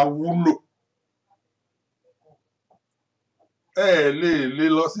sì máa wúlò. Ẹ lè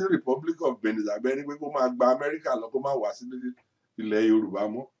lọ sí Republic of Benin tàbí ẹni pé kó máa gba Amẹ́ríkà lọ kó máa wá sí ilẹ̀ Yorùbá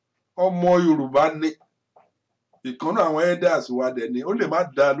mọ́ ọmọ Yorùbá ní ìkànnì àwọn elders wa dẹ̀ ni ó lè má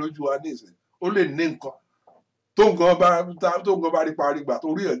dá lójú wa nísìnyí ó lè ní nǹkan tó nǹkan bá rí parí gbà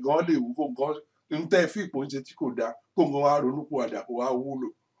torí ẹ̀ gan lè wú kó nǹkan ń tẹ́ fi ìpò ń ṣe tí kò dáa kó nǹkan wá ronú kó àdà kó wá wúlò.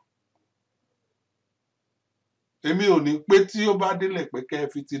 Èmi ò ní pé tí ó bá délẹ̀ pé kẹ́ ẹ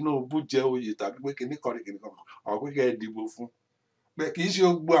fi Tinubu jẹ oyè tàbí pé kíní kan àwọn pé kẹ́ ẹ dìbò fún bẹ́ẹ̀ kì í ṣe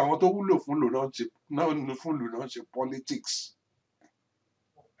gbogbo àwọn tó wúlò fún lò náà ṣe politics.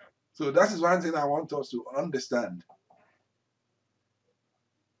 So that is one thing I want us to understand.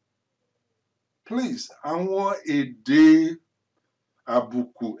 Please, àwọn èdè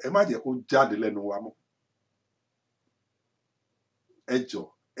àbùkù ẹ má jẹ́ kó jáde lẹ́nu wa mọ́. Ẹ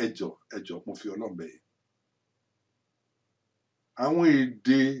jọ̀ọ́ mo fi Ọlọ́run bẹ̀ yín. Àwọn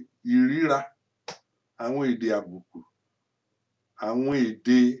èdè ìríra, àwọn èdè àbùkù, àwọn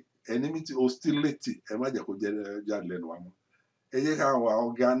èdè enmity hostility ẹ má jẹ́ kó jáde lẹ́nu wa mọ́. Ẹ jẹ́ ká wà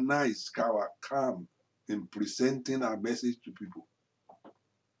organized ká wà calm in presenting our message to people.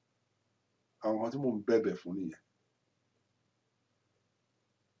 Àwọn tí mò ń bẹ̀bẹ̀ fún nìyẹn.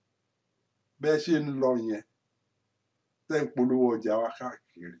 Bẹ́ẹ̀ ṣe ń lọ yẹn tẹ́ ń polówó ọjà wa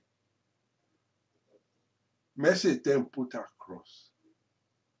káàkiri. Message tẹ́ ń put across.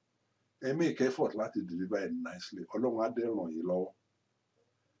 Ẹ make effort láti deliver it nicely. Ọlọ́run á dẹ̀ ràn yín lọ́wọ́.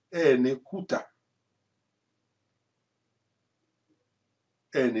 Ẹ ní kùtà.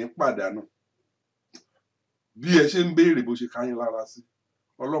 Ẹ ní pàdánù. Bí ẹ ṣe ń béèrè bó ṣe ká yín lára sí.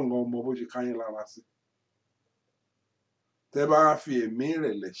 Ọlọ́run ọmọ bó ṣe ká yín lára sí. Tẹ́ bá fi ẹ̀mí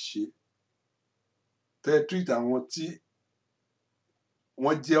ìrẹ̀lẹ̀ ṣe. Tẹ́ treat àwọn tí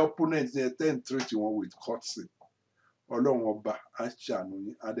wọ́n jẹ́ opponent yẹn tẹ́ ń treat wọn with courtesy. Ọlọ́run ọba á ṣàánú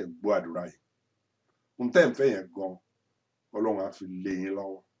yín á dẹ̀ gbọ́ àdúrà yín. Ohun tẹ́ ń fẹ́ yẹn gan Ọlọ́run á fi lé yín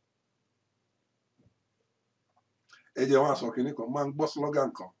lọ́wọ́. Ẹ jẹ́ wọ́n á sọ kinní kan máa ń gbọ́ slogan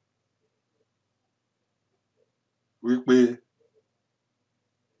kan wípé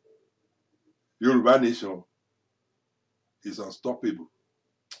Yorùbá nation is unstoppable.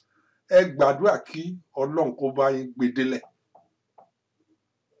 Ẹ gbàdúrà kí Ọlọ́run kó bá yín gbé délẹ̀.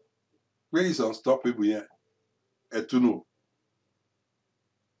 Pé is unstoppable yẹn ẹ túnú.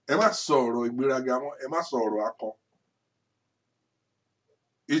 Ẹ má sọ ọ̀rọ̀ ìgbéraga mọ́, ẹ má sọ ọ̀rọ̀ akọ.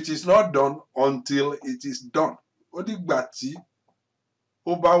 It is not done until it is done. Ó dìgbà tí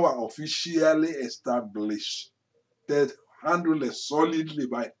ó bá wà officially established that handle it solidly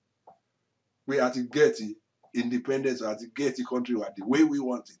by we have to get it independence, have to get the country the way we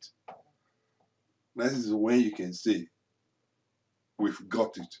want it. That is when you can say we've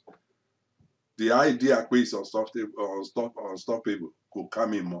got it. The idea is unstoppable could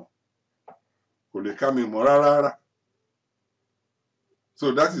come in more. Could come in more rara.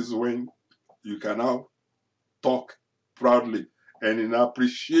 So that is when you can now talk proudly and in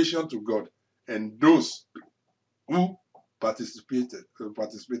appreciation to God and those who participated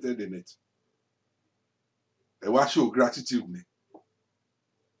in it. Ẹ wá show gratitude ni.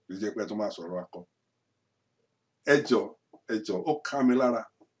 Ẹ jẹ́ pé tó máa sọ̀rọ̀ akọ. Ẹ jọ̀ọ́, ó ká mi lára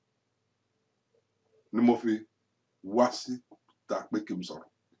ni mo fi wá sí ta pé kí n sọ̀rọ̀.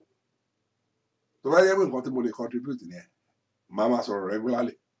 Tó bá yẹ pé nǹkan tí mo lè contribute ni ẹ, màá máa sọ̀rọ̀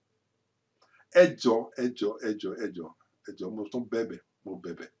regularly. Ẹ jọ̀ọ́, mo tún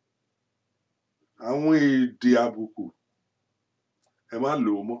bẹ̀bẹ̀. Àwọn èdè àbùkù ẹ má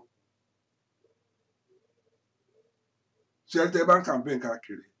lò ó mọ́. Ṣé tẹ́ bá ń campaign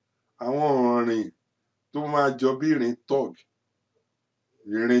káàkiri, àwọn ọ̀rìn tó máa jọ bí ìrìn tọ́g,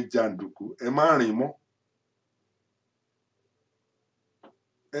 ìrìn jàǹdùkú, ẹ má rìn mọ́.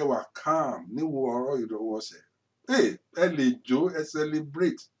 Ẹ wà calm níwò ọ̀rọ̀ ìrọwọ́sẹ̀. Ẹ lè jó, ẹ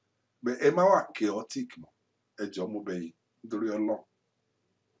celebrate, but ẹ má wà chaotic mọ́. Ẹ jọ̀ọ́ mo bẹ̀ yín nítorí Ọlọ́run.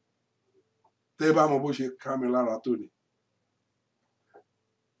 Tẹ́ bá mọ bó ṣe ká mi lára tó ni.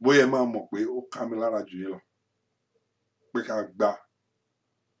 Bóyá ẹ máa mọ̀ pé ó ká mi lára jù yín lọ. Pé ká gba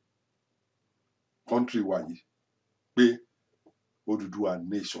country wa yìí pé Oduduwa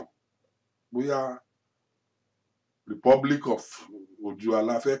nation. Bóyá Republic of Oduduwa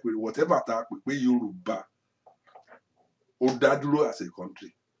la fẹ́ pé whatever ta pè pé Yorùbá ó dá dúró as a country.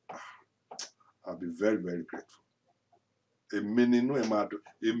 I'll be very, very grateful. Èmi nínú ẹ̀ máa dùn.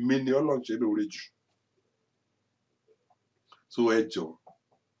 Èmi ni Ọlọ́run ṣe lóore jù. So ẹ jọ̀ọ́,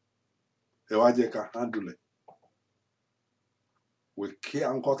 ẹ wá jẹ́ ká handle ẹ̀.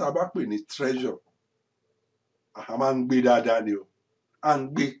 Nǹkan tá a bá pè ní treasure, a máa ń gbé dáadáa ni o. À ń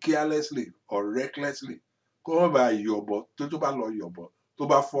gbé carelessly or recklessly. Kó má bàa yọ̀bọ̀, tó bá lọ yọ̀bọ̀, tó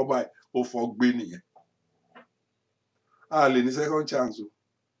bá fọ́ báyìí, ó fọ́ gbé nìyẹn. A lè ní second chance o.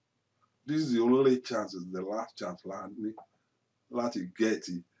 This is the only chance, it's the last chance láti get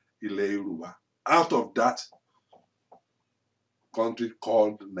ilẹ̀ Yorùbá out of that country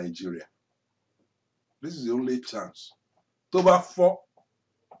called Nigeria. This is the only chance. Tó bá fọ́,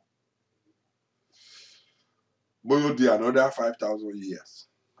 bóyá ó di another 5,000 years.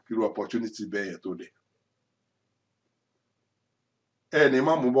 Kírú opportunity bẹ́ẹ̀ yẹn tó dé. Ẹ ní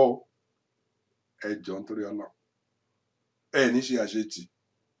má mú bọ́ o. Ẹ jọ̀ọ́ nítorí Ọlọ́run. Ẹ ní ṣe àṣetì.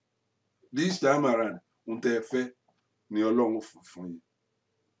 This time around, ohun tẹ́ ẹ fẹ́ ni Ọlọ́run fún yín.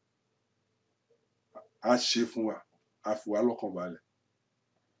 A ṣe fún wa, a fi wá lọ́kàn balẹ̀.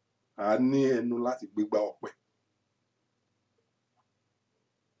 A ní ẹnu láti gbégbá ọpẹ́.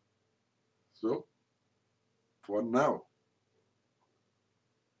 So, for now,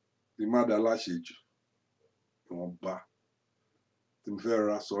 tí má dá láṣejù, wọ́n bá. Tí mo fẹ́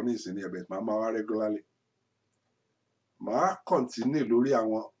ra sọ ní ìsìn ní ẹ̀bẹ̀, màá máa wá regularly. Màá continue lórí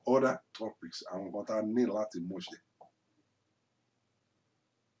àwọn other topics, àwọn nǹkan tá a ní láti mú ṣe.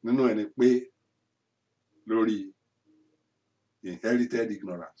 Nínú ẹni pé lórí inherited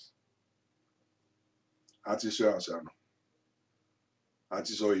ignorance. A ti sọ àṣà nù. A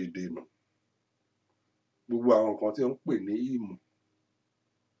ti sọ èdè nù. Gbogbo àwọn nǹkan tí wọ́n ń pè ní ìmọ̀,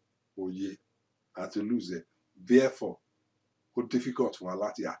 òye, àti lose it. Therefore, ó difficult fún wa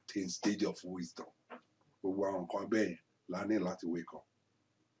láti attain stage of wisdom. Gbogbo àwọn nǹkan bẹ́ẹ̀ la ní láti wake up.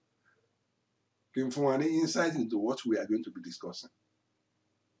 Kí n fún wa ní insight into what we are going to be discussing.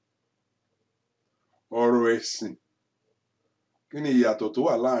 Ọ̀rọ̀ ẹ̀sìn. Kí ni ìyàtọ̀ tó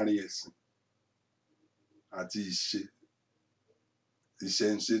wà láàrin ẹ̀sìn àti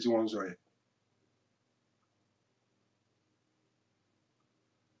ìṣẹ̀ǹṣe tí wọ́n ń sọ yẹn?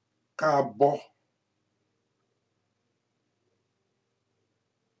 Ká bọ́.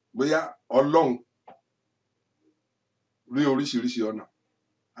 Bóyá Ọlọ́run rí oríṣiríṣi ọ̀nà.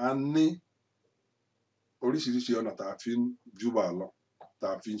 A ní oríṣiríṣi ọ̀nà tá a fi ń júbà lọ, tá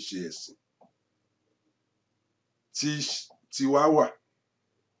a fi ń ṣe ẹ̀sìn. Tí wá wà,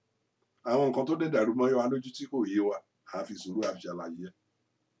 àwọn nǹkan tó dẹ̀ dàrú mọ́ wa lójú tí kò yé wa a fi sùúrù àfi ṣàlàyé ẹ̀.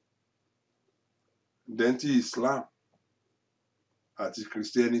 Then ti Islam àti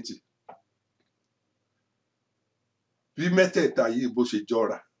Christianity bí mẹ́tẹ̀ẹ̀ta yìí bó ṣe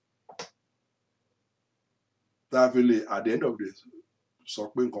jọra tá a fi lè at the end of the day sọ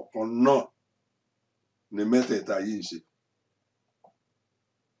pé nǹkan kan náà ni mẹ́tẹ̀ẹ̀ta yìí ń ṣe.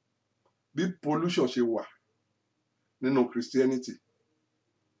 Bí pollution ṣe wà nínú Christianity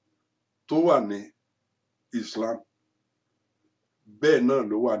tó wà ní Islam bẹ́ẹ̀ náà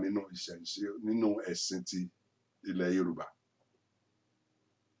ló wà nínú ìṣẹ̀ǹṣe nínú ẹ̀sìn ti ilẹ̀ Yorùbá.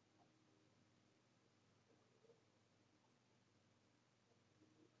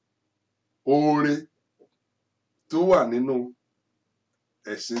 Oore tó wà nínú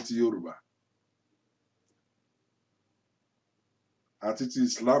ẹ̀sìn ti Yorùbá àti ti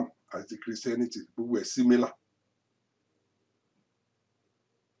Islam àti ti Christianity gbogbo ẹ̀ similar.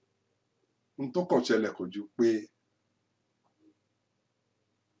 N tó kàn ṣẹlẹ̀ kò ju pé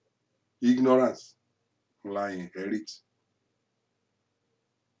ignorance la inherit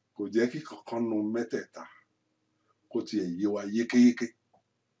kò jẹ́ kí kankan nu mẹ́tẹ̀ẹ̀ta kó tiẹ̀ yé wa yékéyéké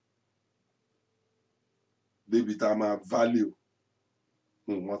débi tá a máa value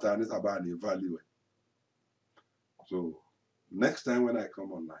nǹkan tá a ní tàbá ní value ẹ̀. So next time when I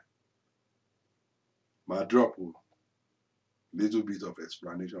come online ma drop a little bit of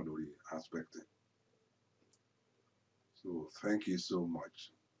explanation lórí aspect. So thank you so much.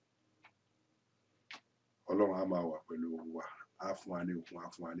 Ọlọ́run á máa wà pẹ̀lú wa, á fún wa ní okun, á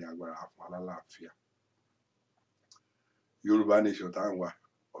fún wa ní agbára, á fún wa lálàáfíà. Yorùbá nation tá à ń wà,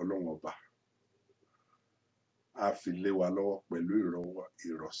 Ọlọ́run ọba á fi lé wa lọ́wọ́ pẹ̀lú ìrọ̀wọ́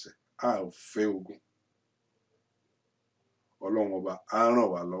ìrọ̀sẹ̀. A ò fẹ́ ogun. Ọlọ́run ọba á ràn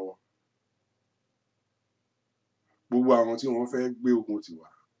wá lọ́wọ́. Gbogbo àwọn tí wọ́n fẹ́ gbé ogun tiwa,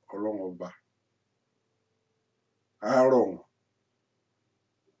 Ọlọ́run ọba á rọ̀ wọ́n.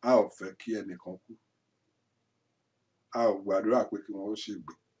 A ò fẹ́ kí ẹnìkan kú. A ò gbàdúrà pé kí wọ́n ó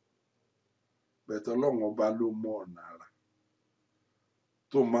ṣègbè. Bẹ̀tẹ̀ Ọlọ́run ọba ló mọ ọ̀nà àrà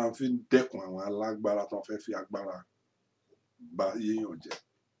tó máa fi ń dẹ́kun àwọn alágbára tó fẹ́ fi agbára ba yéèyàn jẹ́.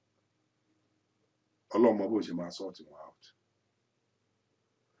 Ọlọ́run mọ bó ṣe máa sort wọn out.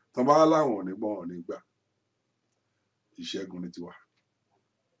 Tán bá láwọn ò ní gbọ́ wọn ò ní gbà. Ìṣẹ́gun ni tiwa.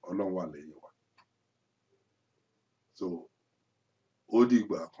 Ọlọ́run wà lẹ́yìn wa. So ó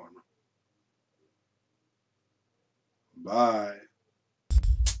dìgbà kan náà. Bye.